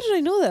like just How did I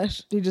know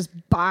that? he just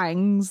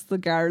bangs the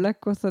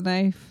garlic with a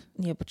knife.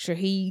 Yeah, but sure,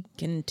 he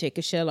can take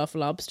a shell off a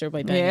lobster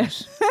by banging Yeah.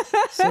 it.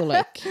 So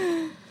like,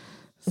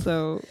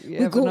 So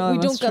yeah, but no, we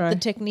don't got the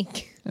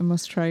technique. I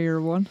must try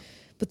your one.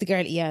 But the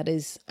garlic, yeah, it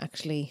is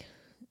actually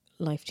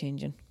life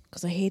changing.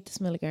 Because I hate the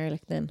smell of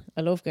garlic. Then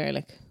I love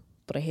garlic,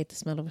 but I hate the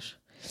smell of it.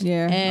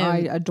 Yeah, I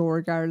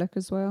adore garlic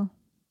as well.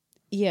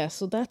 Yeah,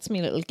 so that's my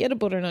little get a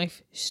butter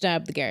knife,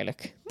 stab the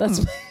garlic.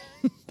 That's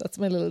that's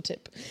my little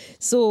tip.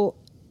 So,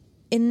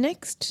 in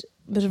next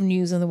bit of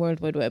news on the World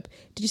Wide Web,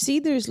 did you see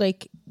there's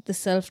like the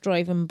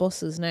self-driving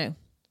buses now?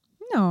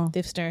 No.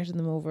 They've started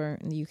them over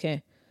in the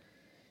UK.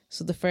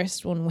 So the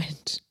first one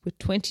went with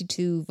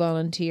 22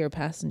 volunteer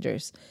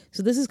passengers.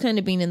 So this has kind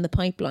of been in the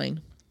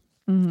pipeline.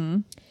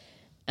 Mm-hmm.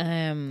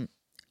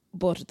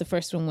 But the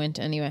first one went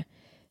anyway.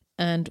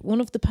 And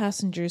one of the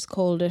passengers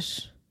called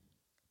it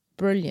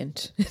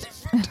brilliant.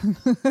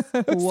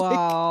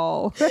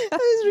 Wow. I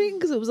was reading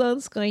because it was on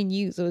Sky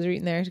News. I was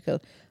reading the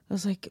article. I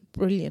was like,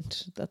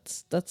 brilliant.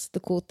 That's the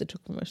quote they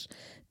took from it.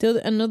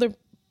 Another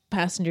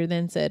passenger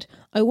then said,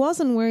 I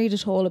wasn't worried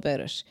at all about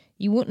it.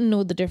 You wouldn't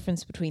know the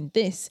difference between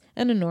this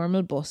and a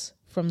normal bus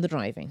from the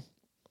driving.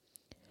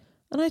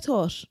 And I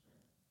thought,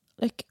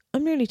 like,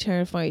 I'm really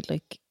terrified,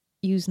 like,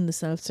 using the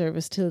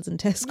self-service tills in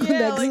Tesco.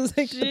 Yeah, Like, it's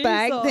like the Jesus.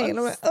 bag thing. And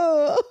I'm like,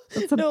 oh,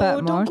 That's a no, bit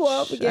don't much. go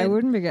off again. I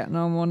wouldn't be getting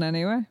on one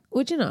anyway.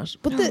 Would you not?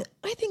 But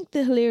I think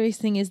the hilarious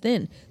thing is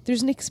then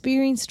there's an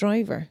experienced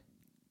driver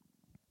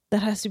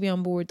that has to be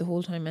on board the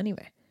whole time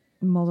anyway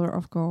Mother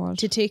of God.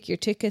 to take your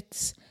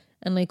tickets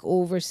and like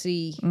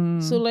oversee.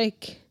 So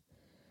like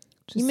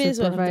you may as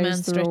well have the man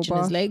supervise the stretching his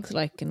robot. legs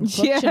like and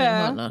clutching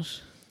Yeah. and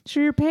whatnot.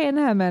 Sure, you're paying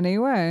him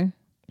anyway.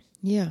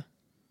 Yeah.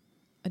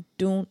 I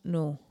don't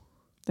know.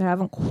 They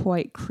haven't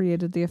quite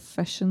created the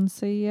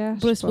efficiency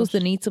yet. But I suppose they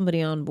need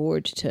somebody on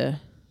board to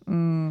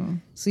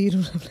so you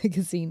don't have like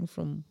a scene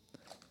from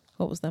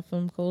what was that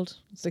film called?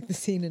 It's like the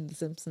scene in The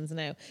Simpsons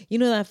now. You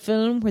know that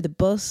film where the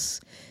bus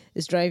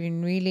is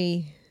driving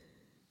really,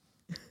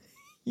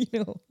 you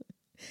know,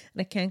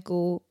 and it can't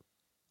go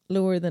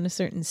lower than a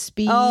certain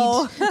speed.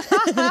 Oh.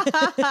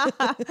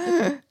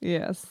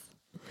 Yes.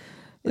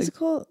 Is it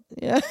called?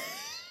 Yeah.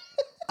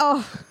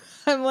 Oh,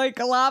 I'm like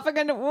laughing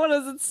and what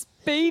is it?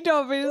 Speed,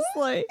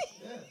 obviously.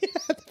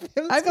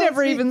 I've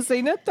never even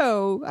seen it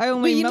though. I'm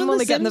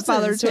only getting the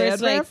Father Simpsons, where Ted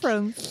it's like-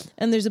 reference.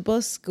 And there's a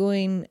bus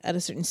going at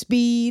a certain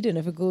speed, and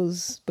if it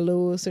goes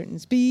below a certain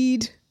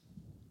speed,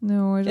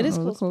 No, I don't It is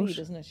know the called quote.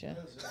 Speed, isn't it? Yeah.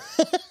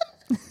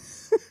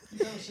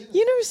 You've never seen it?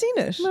 You never seen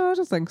it? No, I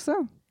don't think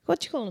so. What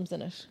do you call him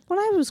in it? When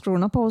I was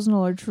growing up, I wasn't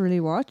allowed to really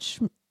watch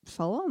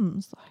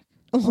films, like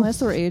unless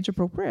they were age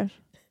appropriate.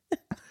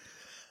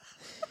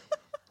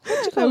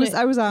 I was Amish.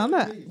 I was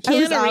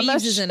Keanu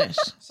Reeves is Amish. in it.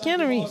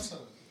 Keanu Reeves.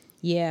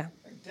 Yeah.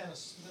 Like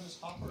Dennis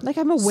Hopper. Like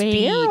I'm aware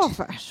Speed. of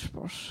it,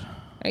 but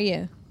Oh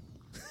yeah.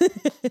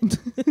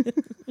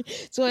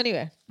 So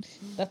anyway,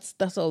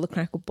 that's all the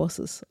crack with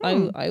buses. I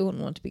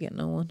wouldn't want to be getting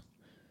on one.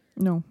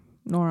 no,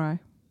 nor I.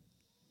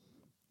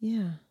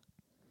 Yeah.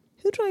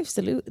 Who drives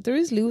the Lewis? There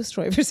is Lewis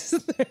drivers,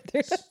 isn't there?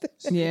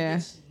 Yeah.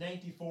 It's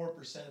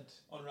 94%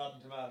 on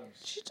Rotten Tomatoes.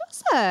 She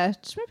does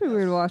it. Maybe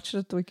we'll watch it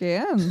at the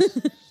weekend.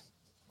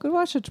 Could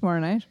watch it tomorrow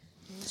night.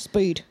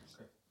 Speed.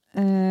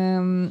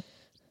 Well,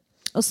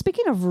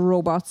 speaking of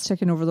robots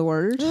taking over the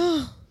world,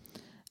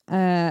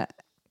 have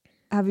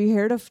you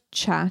heard of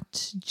Chat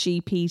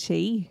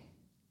GPT?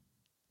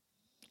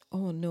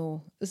 Oh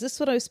no. Is this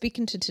what I was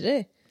speaking to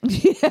today?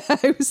 Yeah,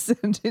 I was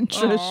sending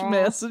Trish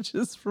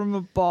messages from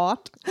a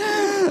bot.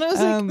 And I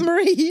was like,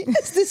 Marie,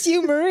 is this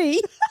you,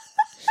 Marie?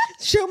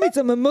 Show me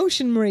some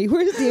emotion, Marie.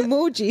 Where's the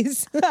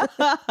emojis?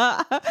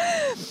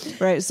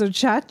 Right, so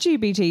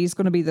ChatGPT is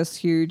going to be this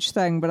huge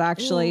thing, but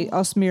actually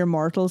us mere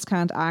mortals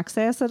can't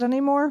access it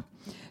anymore.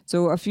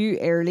 So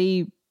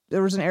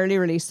there was an early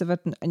release of it,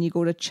 and you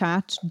go to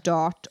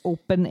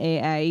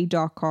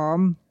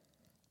chat.openai.com,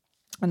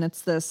 and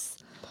it's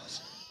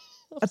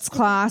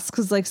class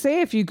because, like,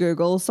 say if you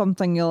Google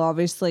something, you'll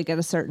obviously get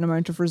a certain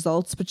amount of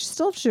results, but you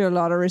still have to do a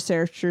lot of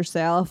research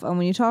yourself. And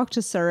when you talk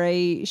to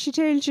Siri, she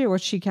tells you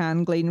what she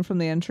can glean from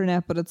the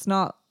internet, but it's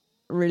not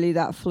really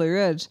that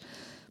fluid.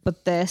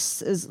 But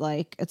this is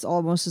like, it's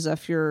almost as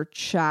if you're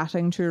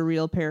chatting to a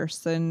real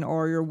person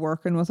or you're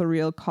working with a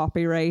real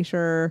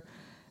copywriter.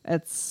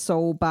 It's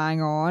so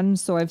bang on.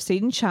 So I've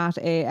seen Chat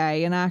AI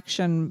in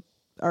action,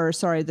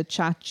 the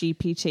Chat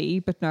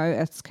GPT, but now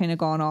it's kind of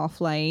gone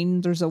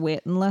offline. There's a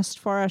waiting list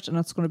for it, and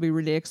it's going to be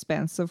really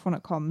expensive when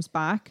it comes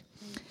back.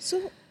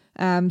 So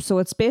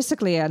it's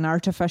basically an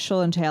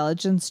artificial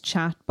intelligence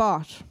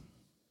chatbot.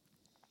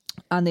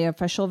 And the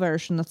official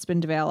version that's been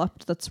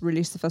developed that's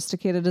really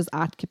sophisticated is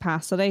at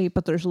capacity,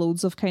 but there's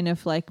loads of kind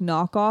of like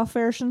knockoff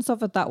versions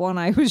of it. That one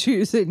I was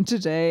using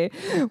today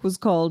was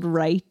called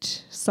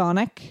Write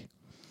Sonic.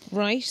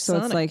 Right, So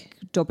Sonic. it's like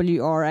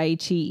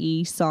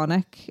WRITE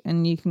Sonic,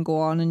 and you can go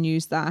on and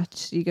use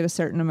that. You get a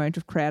certain amount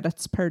of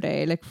credits per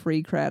day, like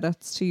free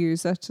credits to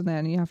use it, and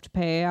then you have to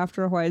pay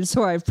after a while.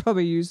 So I've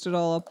probably used it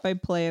all up by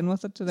playing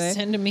with it today.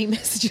 Sending me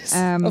messages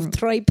of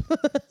tripe.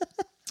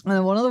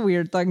 And one of the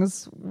weird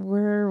things,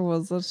 where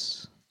was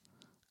it?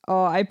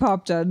 Oh, I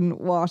popped in,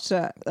 watched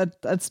it.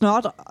 It's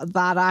not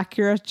that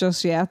accurate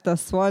just yet,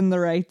 this one, the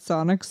right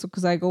Sonic. So,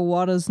 because I go,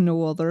 what is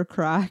No Other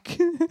Crack?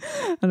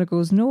 And it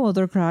goes, No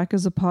Other Crack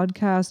is a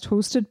podcast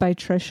hosted by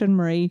Trish and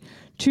Marie,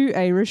 two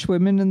Irish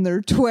women in their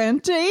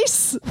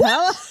 20s.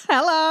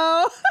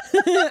 Hello.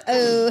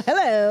 Oh,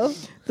 hello.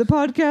 The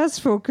podcast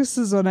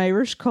focuses on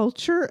Irish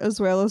culture as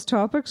well as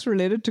topics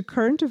related to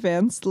current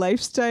events,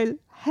 lifestyle,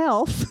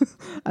 health,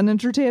 and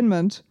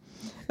entertainment.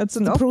 It's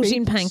an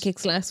Protein upbeat-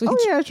 pancakes last week. Oh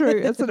yeah, true.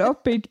 It's an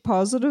upbeat,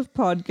 positive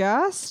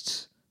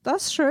podcast.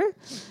 That's true.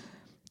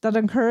 That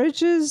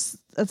encourages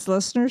its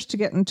listeners to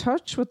get in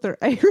touch with their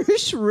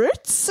Irish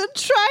roots and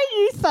try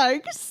new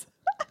things.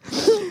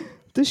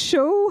 The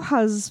show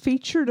has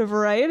featured a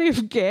variety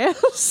of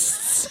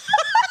guests.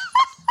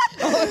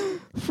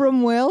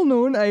 From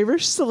well-known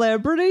Irish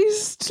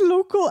celebrities to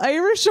local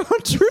Irish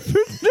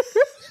entrepreneurs.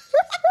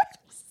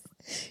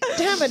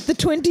 Damn it, the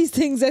 20s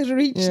thing's out of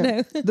reach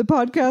now. The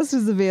podcast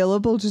is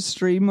available to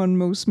stream on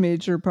most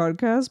major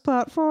podcast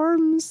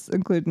platforms,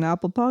 including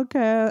Apple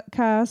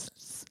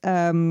Podcasts,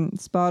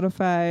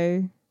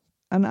 Spotify,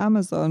 and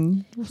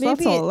Amazon. So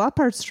that's all. That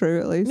part's true,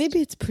 at least. Maybe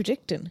it's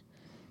predicting.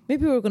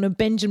 Maybe we're going to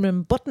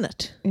Benjamin Button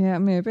it. Yeah,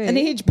 maybe. An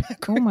age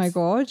backwards. Oh my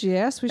God,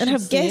 yes. We And should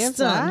have save guests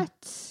on.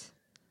 that.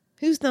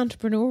 Who's the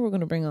entrepreneur we're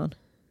going to bring on?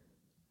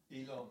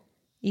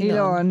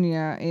 Elon.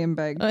 Yeah, Ian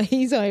Big.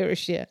 He's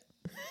Irish, yeah.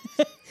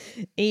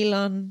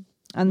 Elon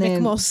And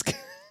then Musk.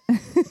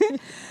 and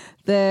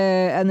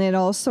then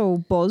also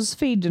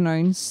BuzzFeed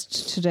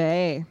announced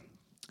today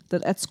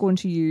that it's going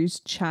to use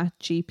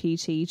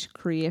ChatGPT to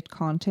create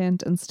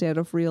content instead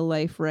of real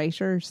life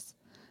writers.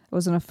 It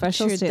was an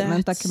official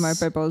statement that came out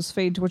by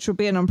BuzzFeed, which would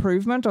be an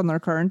improvement on their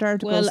current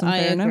articles. Well,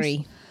 I fairness.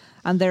 agree.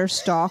 And their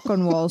stock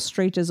on Wall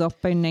Street is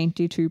up by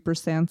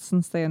 92%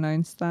 since they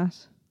announced that.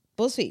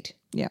 BuzzFeed.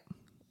 Yeah.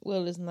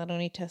 Well, isn't that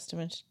only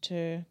testament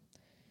to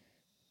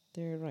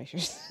their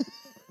writers?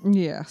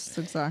 Yes,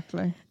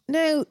 exactly.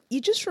 Now, you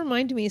just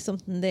reminded me of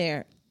something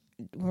there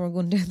when we're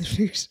going down the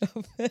route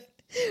of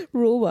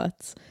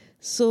robots.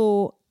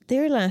 So,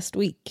 there last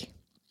week,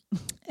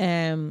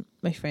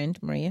 my friend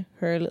Maria,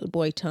 her little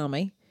boy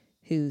Tommy,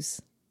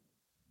 who's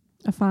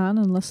A fan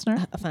and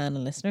listener. a fan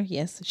and listener,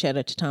 yes, shout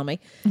out to Tommy,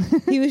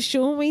 he was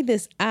showing me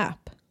this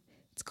app.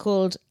 It's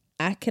called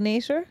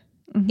Akinator,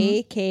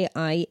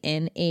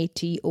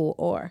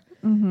 AKINATOR.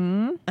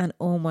 And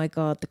oh my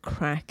God, the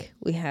crack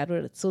we had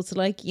with it. So it's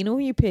like, you know,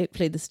 when you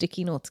play the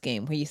sticky notes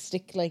game where you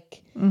stick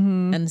like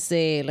and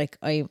say like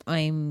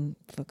I'm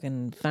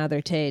fucking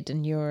Father Ted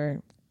and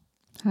you're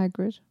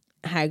Hagrid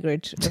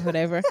or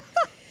whatever.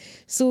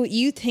 So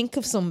you think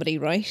of somebody,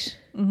 right,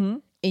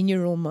 in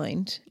your own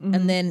mind,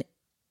 and then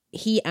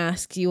he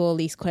asks you all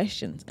these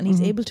questions and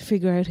he's able to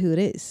figure out who it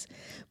is.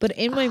 But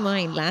in my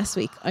mind last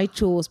week, I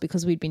chose,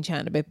 because we'd been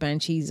chatting about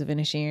Banshees of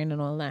Inisherin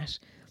and all that,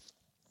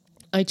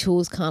 I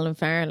chose Colin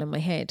Farrell in my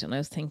head, and I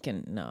was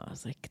thinking, no, I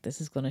was like,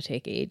 this is going to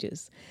take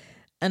ages.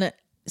 And it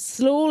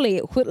slowly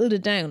whittled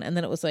it down, and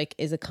then it was like,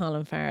 is it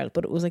Colin Farrell?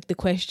 But it was like the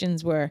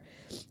questions were,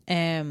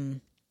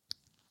 you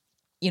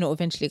know,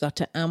 eventually got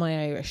to, am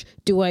I Irish?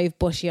 Do I have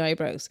bushy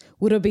eyebrows?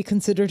 Would I be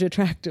considered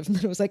attractive? And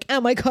then it was like,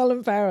 am I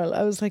Colin Farrell?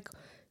 I was like,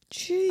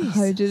 jeez.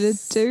 How did it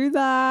do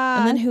that?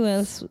 And then who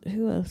else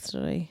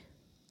did I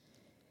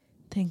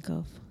think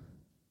of?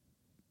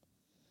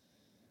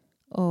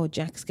 Oh,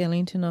 Jack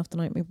Skellington off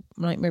the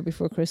Nightmare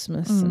Before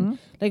Christmas. And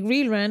like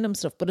real random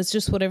stuff, but it's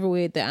just whatever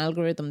way the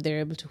algorithm, they're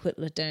able to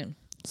whittle it down.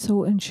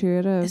 So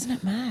intuitive. Isn't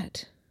it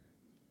mad?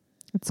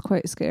 It's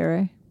quite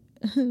scary.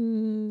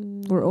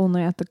 We're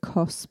only at the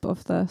cusp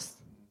of this.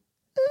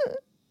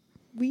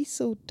 We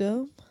so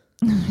dumb.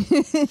 There'll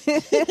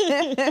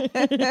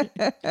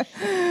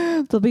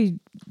be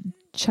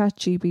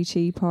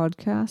ChatGPT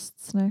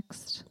podcasts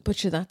next. But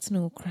sure, that's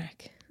no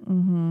crack.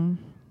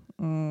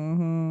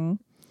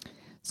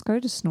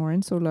 Scout is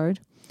snoring so loud.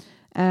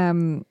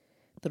 The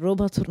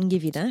robots wouldn't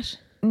give you that.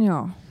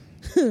 Yeah.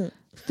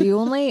 The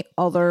only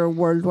other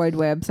World Wide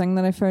Web thing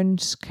that I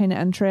found kind of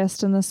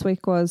interesting this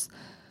week was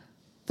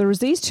there was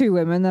these two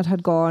women that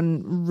had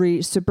gone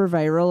super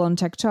viral on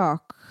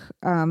TikTok.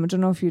 I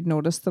don't know if you'd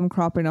noticed them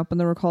cropping up, and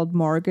they were called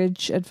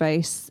Mortgage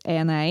Advice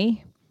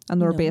NI,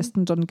 and they were based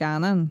in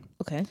Dungannon.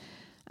 Okay.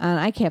 And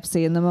I kept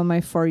seeing them on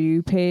my For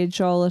You page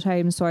all the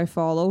time, so I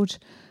followed.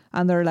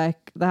 And they're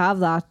like, they have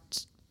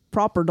that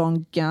proper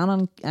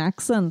Dungannon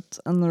accent,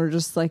 and they're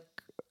just like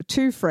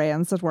two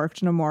friends that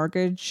worked in a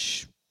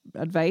mortgage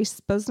advice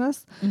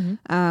business.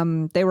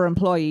 They were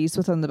employees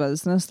within the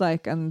business,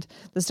 like, and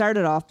they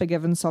started off by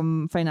giving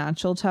some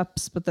financial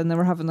tips, but then they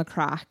were having the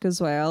crack as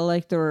well,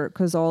 like they were,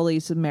 because all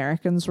these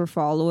Americans were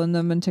following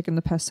them and taking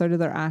the piss out of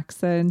their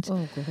accent.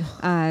 Oh, God.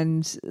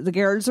 And the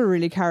girls are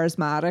really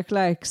charismatic,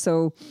 like,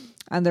 so,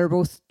 and they're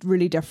both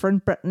really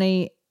different.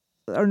 Britney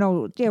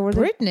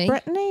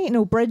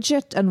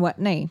Bridget and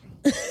Whitney.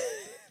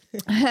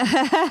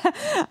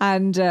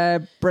 And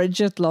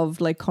Bridget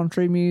loved like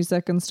country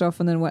music and stuff,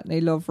 and then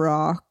Whitney loved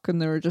rock,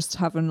 and they were just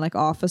having like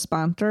office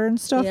banter and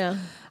stuff. Yeah.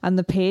 And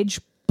the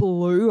page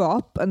blew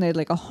up, and they had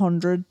like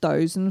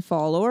 100,000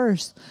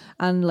 followers,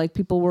 and like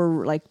people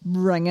were like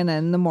ringing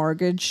in the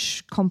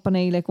mortgage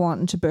company, like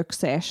wanting to book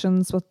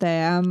sessions with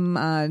them,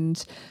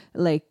 and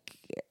like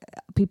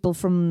people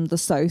from the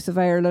south of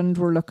Ireland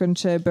were looking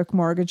to book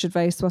mortgage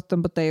advice with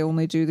them, but they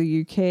only do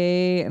the UK,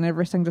 and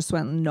everything just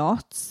went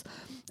nuts.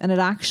 And it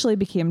actually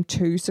became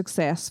too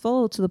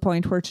successful to the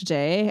point where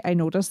today I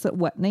noticed that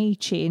Whitney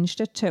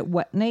changed it to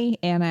Whitney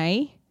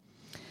NI.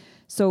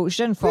 So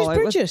she didn't follow.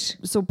 Where's Bridget?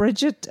 So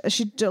Bridget,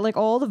 she did, like,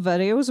 all the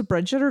videos of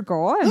Bridget are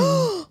gone.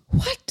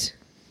 What?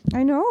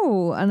 I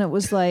know. And it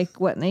was like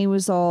Whitney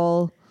was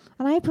all,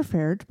 and I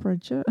preferred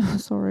Bridget.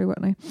 Sorry,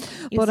 Whitney.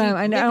 But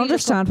I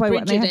understand why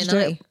Whitney had to do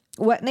it.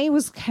 Whitney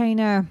was kind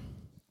of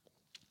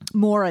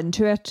more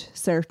into it,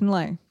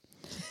 certainly.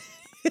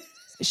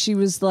 She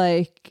was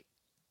like,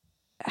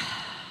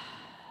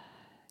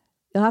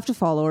 you'll have to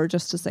follow her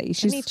just to see.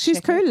 She's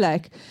cool,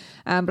 like.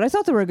 But I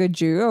thought they were a good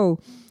duo.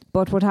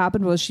 But what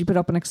happened was she put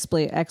up an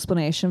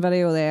explanation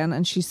video then,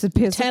 and she said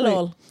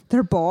basically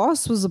their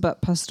boss was a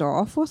bit pissed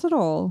off with it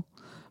all.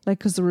 Like,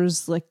 because there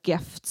was like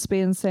gifts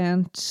being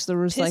sent. There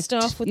was pissed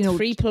like, off with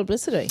free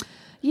publicity.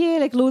 Yeah,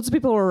 like loads of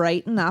people were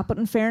writing that. But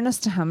in fairness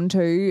to him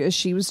too, as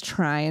she was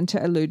trying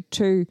to allude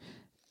to,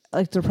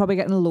 like, they're probably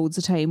getting loads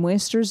of time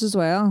wasters as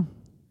well.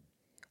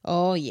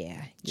 Oh,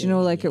 yeah. Do you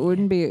know, like, it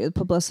wouldn't be,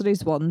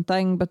 publicity's one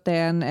thing, but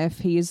then if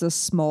he's a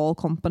small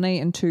company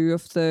and two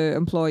of the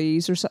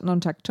employees are sitting on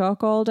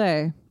TikTok all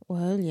day.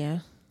 Well, yeah.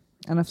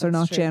 And if they're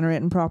not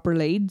generating proper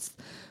leads.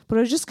 But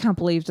I just can't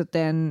believe that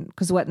then,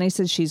 because Whitney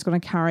said she's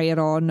going to carry it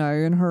on now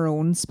in her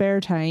own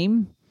spare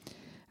time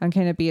and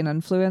kind of be an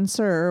influencer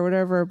or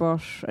whatever.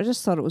 But I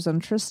just thought it was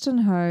interesting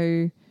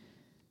how,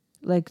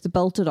 like, they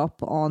built it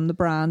up on the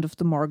brand of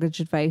the Mortgage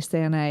Advice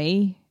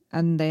NA,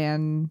 and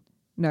then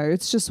no,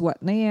 it's just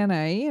Whitney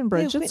NA, and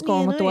Bridget's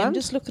gone with the wind. I'm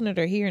just looking at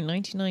her here,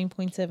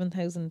 99.7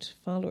 thousand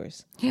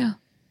followers. Yeah.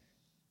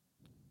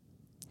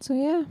 So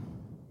yeah,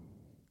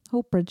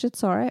 hope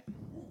Bridget's all right.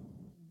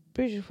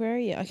 Bridget, where are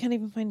you? I can't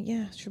even find.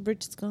 Yeah, sure,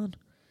 Bridget's gone.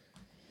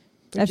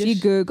 Bridget. If you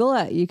Google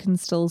it, you can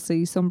still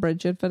see some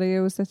Bridget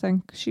videos. I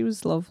think she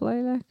was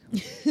lovely. Like,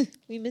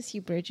 we miss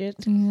you, Bridget.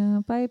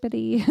 Yeah, bye,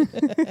 buddy.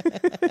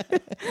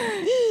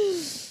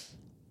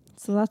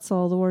 So that's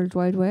all the World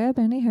Wide Web,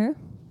 anyhow.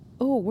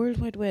 Oh, World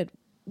Wide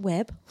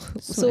Web.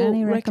 So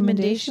any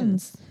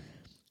recommendations?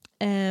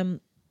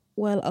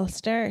 Well, I'll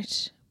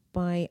start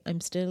by,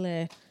 I'm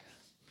still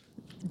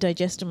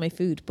digesting my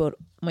food, but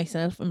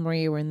myself and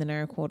Maria were in the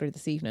Narrow Quarter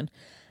this evening,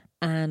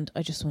 and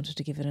I just wanted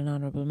to give it an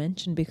honourable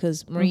mention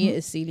because Maria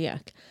is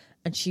celiac,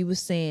 and she was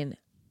saying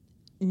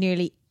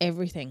nearly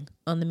everything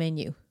on the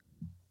menu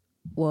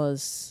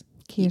was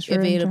Catering to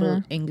available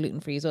her. in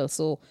gluten-free as well.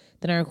 So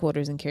the Narrow Quarter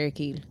is in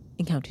Carrickeel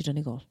in County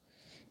Donegal,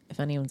 if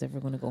anyone's ever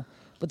going to go.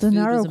 But The food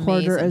Narrow was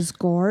Quarter amazing. is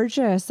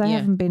gorgeous. I Yeah.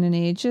 haven't been in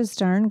ages.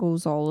 Darren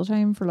goes all the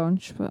time for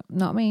lunch, but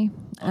not me.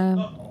 Not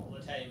all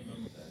the time,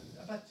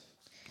 but a bit.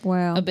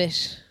 Well, a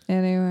bit.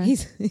 anyway.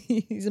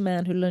 He's a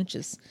man who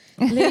lunches.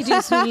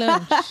 Ladies who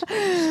lunch.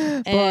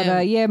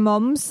 But yeah,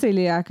 Mum's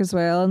celiac as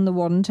well. And the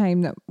one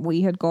time that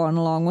we had gone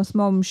along with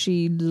Mum,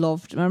 she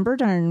loved. Remember,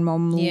 Darren,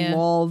 Mum Yeah.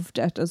 loved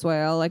it as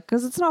well. Like,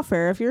 because it's not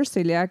fair if you're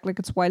celiac. Like,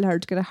 it's wild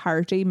hard to get a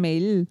hearty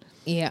meal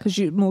Yeah. because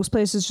most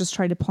places just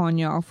try to pawn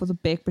you off with a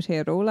baked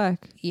potato.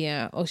 Like,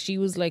 Yeah. Oh, she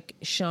was like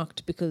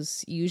shocked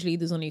because usually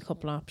there's only a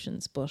couple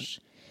options, but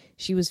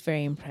she was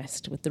very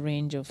impressed with the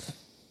range of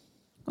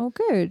oh,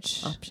 good.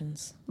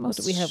 options. What Must-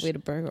 did we have? We had a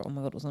burger. Oh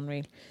my God, it was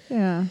unreal.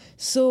 Yeah.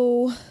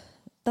 So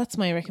that's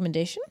my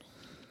recommendation.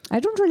 I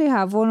don't really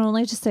have one,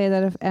 only to say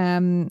that if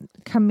Camille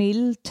don't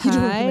recommend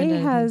Thai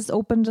anything. has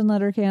opened in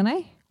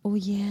Letterkenny. Oh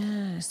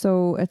yeah.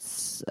 So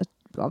it's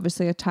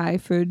obviously a Thai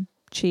food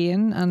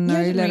chain, and Yeah, I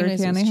now didn't realise it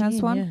was Letterkenny has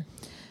chain, one.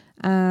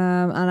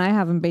 yeah. And I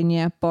haven't been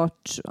yet,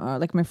 but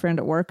like my friend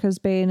at work has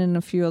been, and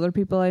a few other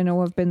people I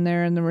know have been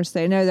there, and they were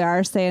saying now they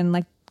are saying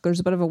like there's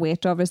a bit of a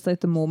wait obviously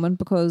at the moment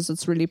because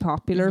it's really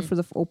popular for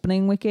the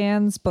opening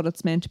weekends, but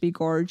it's meant to be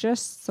gorgeous,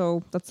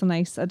 so that's a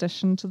nice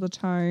addition to the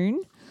town.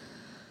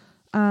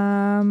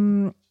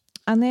 And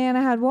then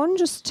I had one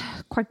just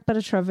quick bit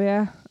of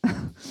trivia.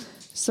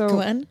 So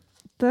Go on.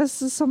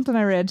 this is something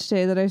I read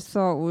today that I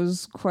thought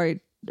was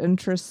quite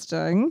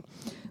interesting.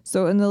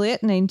 So in the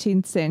late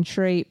 19th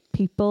century,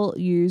 people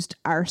used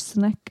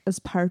arsenic as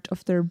part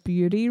of their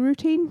beauty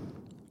routine.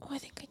 Oh, I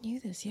think I knew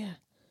this. Yeah.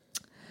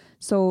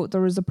 So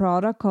there was a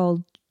product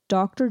called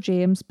Dr.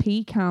 James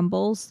P.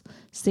 Campbell's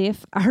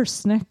Safe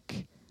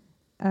Arsenic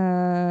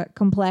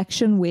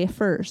Complexion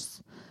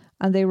Wafers.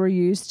 And they were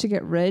used to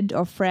get rid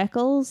of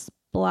freckles,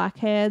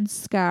 blackheads,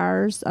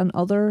 scars, and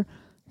other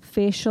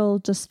facial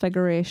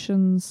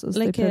disfigurations, as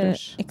Like they put a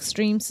it.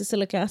 extreme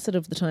salicylic acid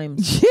of the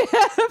times.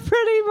 Yeah,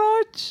 pretty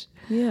much.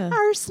 Yeah.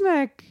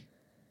 Arsenic.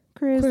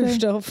 Crazy. Queer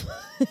stuff.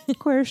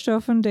 Queer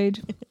stuff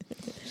indeed.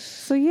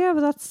 So yeah,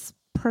 but that's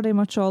pretty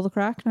much all the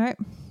crack now.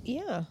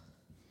 Yeah.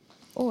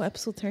 Oh,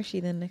 episode 30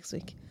 then next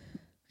week.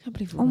 I can't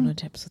believe we're going on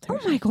to episode 30.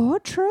 Oh my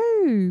god,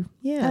 true.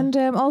 Yeah. And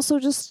also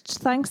just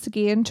thanks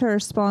again to our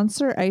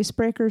sponsor,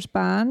 Icebreakers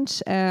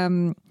Band.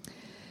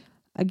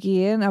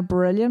 Again, a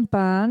brilliant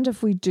band,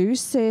 if we do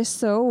say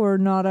so. We're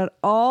not at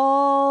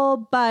all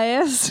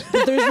biased.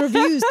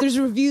 There's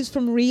reviews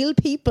from real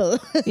people.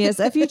 Yes,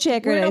 if you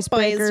check We're out not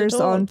biased Icebreakers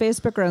at all. on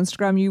Facebook or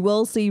Instagram, you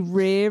will see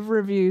rave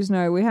reviews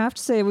now. We have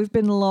to say we've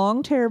been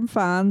long-term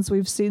fans.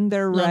 We've seen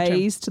their Long-term.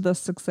 rise to this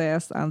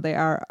success, and they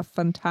are a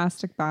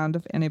fantastic band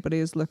if anybody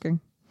is looking.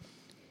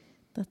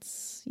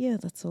 That's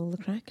all the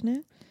crack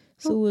now.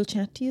 So we'll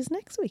chat to you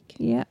next week.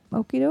 Yeah,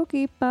 okie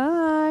dokie,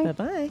 bye.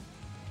 Bye-bye.